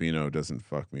really hope Eno doesn't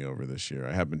fuck me over this year.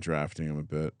 I have been drafting him a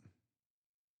bit.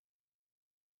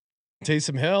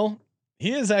 Taysom Hill,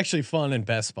 he is actually fun in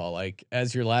best ball. Like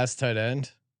as your last tight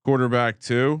end, quarterback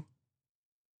 2.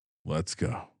 Let's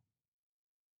go.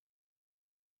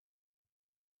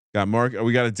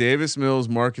 We got a Davis Mills,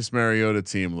 Marcus Mariota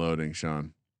team loading.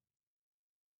 Sean,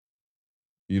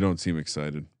 you don't seem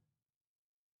excited.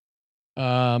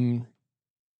 Yeah,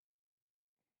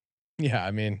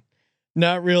 I mean,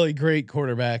 not really great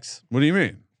quarterbacks. What do you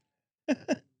mean?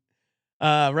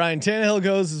 Ryan Tannehill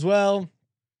goes as well.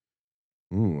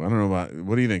 Ooh, I don't know about.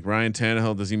 What do you think, Ryan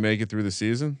Tannehill? Does he make it through the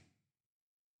season?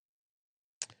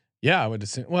 Yeah, I would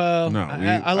assume. Well, no,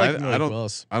 I like Malik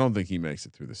Willis. I don't think he makes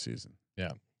it through the season.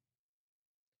 Yeah.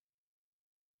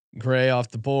 Gray off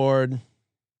the board.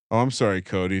 Oh, I'm sorry,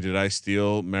 Cody. Did I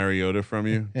steal Mariota from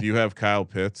you? Do you have Kyle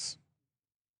Pitts?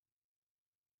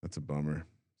 That's a bummer.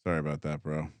 Sorry about that,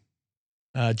 bro.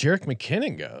 Jerick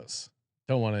McKinnon goes.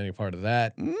 Don't want any part of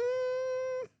that.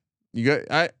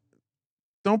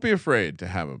 Don't be afraid to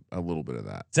have a little bit of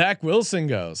that. Zach Wilson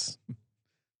goes.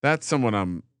 That's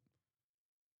someone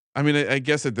I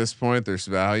guess at this point there's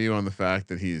value on the fact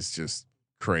that he's just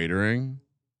cratering.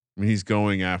 I mean, he's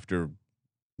going after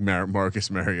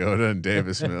Marcus Mariota and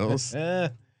Davis Mills.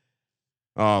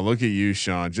 Oh, look at you,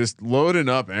 Sean. Just loading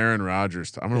up Aaron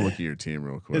Rodgers. I'm going to look at your team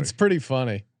real quick. It's pretty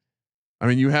funny. I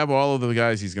mean, you have all of the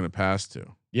guys he's going to pass to.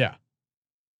 Yeah.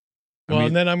 Well,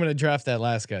 and then I'm going to draft that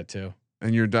last guy too.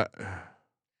 And you're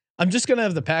I'm just going to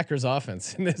have the Packers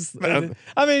offense in this.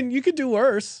 I mean, you could do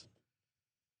worse.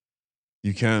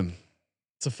 You can.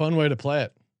 It's a fun way to play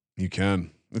it. You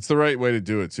can. It's the right way to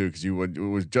do it too, because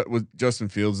with Justin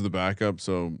Fields the backup,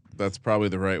 so that's probably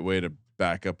the right way to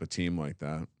back up a team like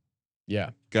that.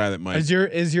 Yeah, guy that might.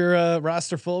 Is your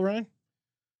roster full, Ryan?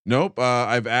 Nope.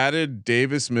 I've added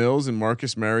Davis Mills and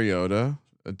Marcus Mariota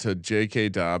to J.K.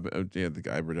 Dobbins. Yeah, the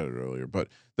guy I read it earlier. But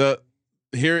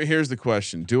here's the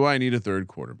question: do I need a third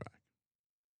quarterback?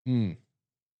 Who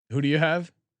do you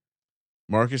have?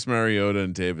 Marcus Mariota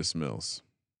and Davis Mills.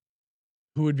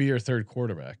 Who would be your third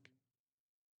quarterback?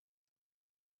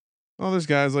 Oh, there's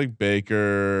guys like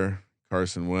Baker,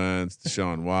 Carson Wentz,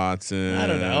 Deshaun Watson. I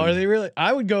don't know. Are they really?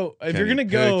 I would go if you're gonna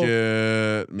go.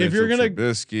 If you're gonna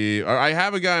Trubisky, I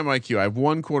have a guy in my queue. I have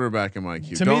one quarterback in my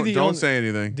queue. Don't say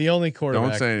anything. The only quarterback.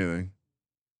 Don't say anything.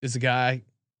 Is a guy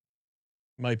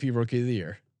might be rookie of the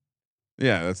year.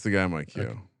 Yeah, that's the guy in my queue.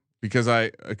 Okay. Because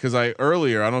I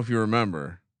earlier, I don't know if you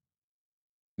remember.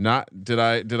 Did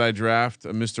I draft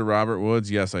Mr. Robert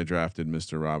Woods? Yes, I drafted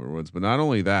Mr. Robert Woods. But not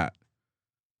only that,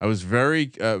 I was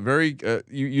very.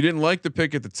 You didn't like the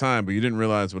pick at the time, but you didn't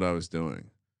realize what I was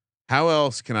doing. How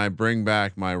else can I bring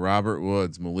back my Robert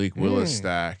Woods, Malik Willis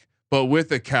stack, but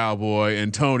with a Cowboy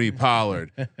and Tony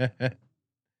Pollard?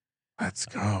 Let's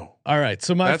go. All right,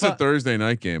 so that's a Thursday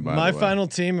night game. By my the way. Final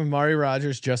team: Amari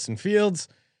Rodgers, Justin Fields.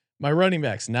 My running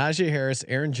backs: Najee Harris,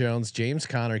 Aaron Jones, James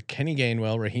Conner, Kenny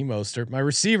Gainwell, Raheem Mostert. My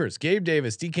receivers: Gabe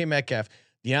Davis, DK Metcalf,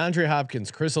 DeAndre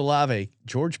Hopkins, Chris Olave,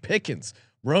 George Pickens,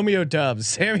 Romeo Doubs,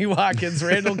 Sammy Watkins,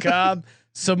 Randall Cobb,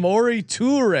 Samori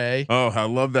Toure. Oh, I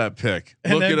love that pick.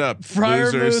 Look it up.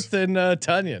 Freiermuth and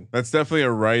Tunyon. That's definitely a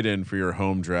write-in for your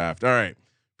home draft. All right.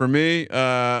 For me,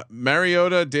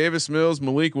 Mariota, Davis Mills,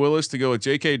 Malik Willis to go with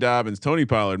J.K. Dobbins, Tony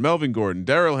Pollard, Melvin Gordon,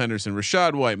 Darrell Henderson,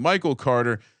 Rashad White, Michael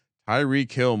Carter,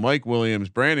 Tyreek Hill, Mike Williams,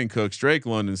 Brandon Cooks, Drake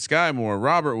London, Sky Moore,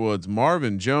 Robert Woods,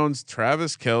 Marvin Jones,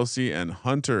 Travis Kelce, and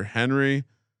Hunter Henry.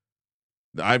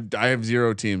 I have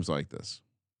 0 teams like this.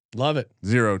 Love it.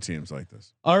 0 teams like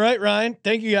this. All right, Ryan.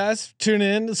 Thank you guys. Tune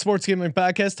in to the Sports Gambling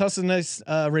Podcast. Toss a nice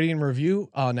rating and review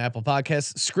on Apple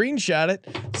Podcasts. Screenshot it.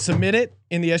 Submit it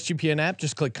in the SGPN app.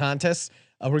 Just click contests.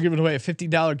 We're giving away a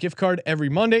 $50 gift card every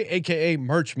Monday, aka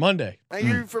Merch Monday. Thank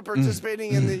you for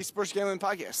participating in the Sports Gambling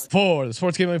Podcast. For the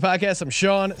Sports Gambling Podcast, I'm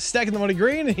Sean, stacking the money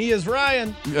green, and he is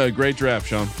Ryan. Great draft,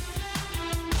 Sean.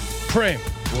 Prim,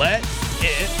 let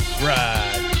it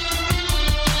ride.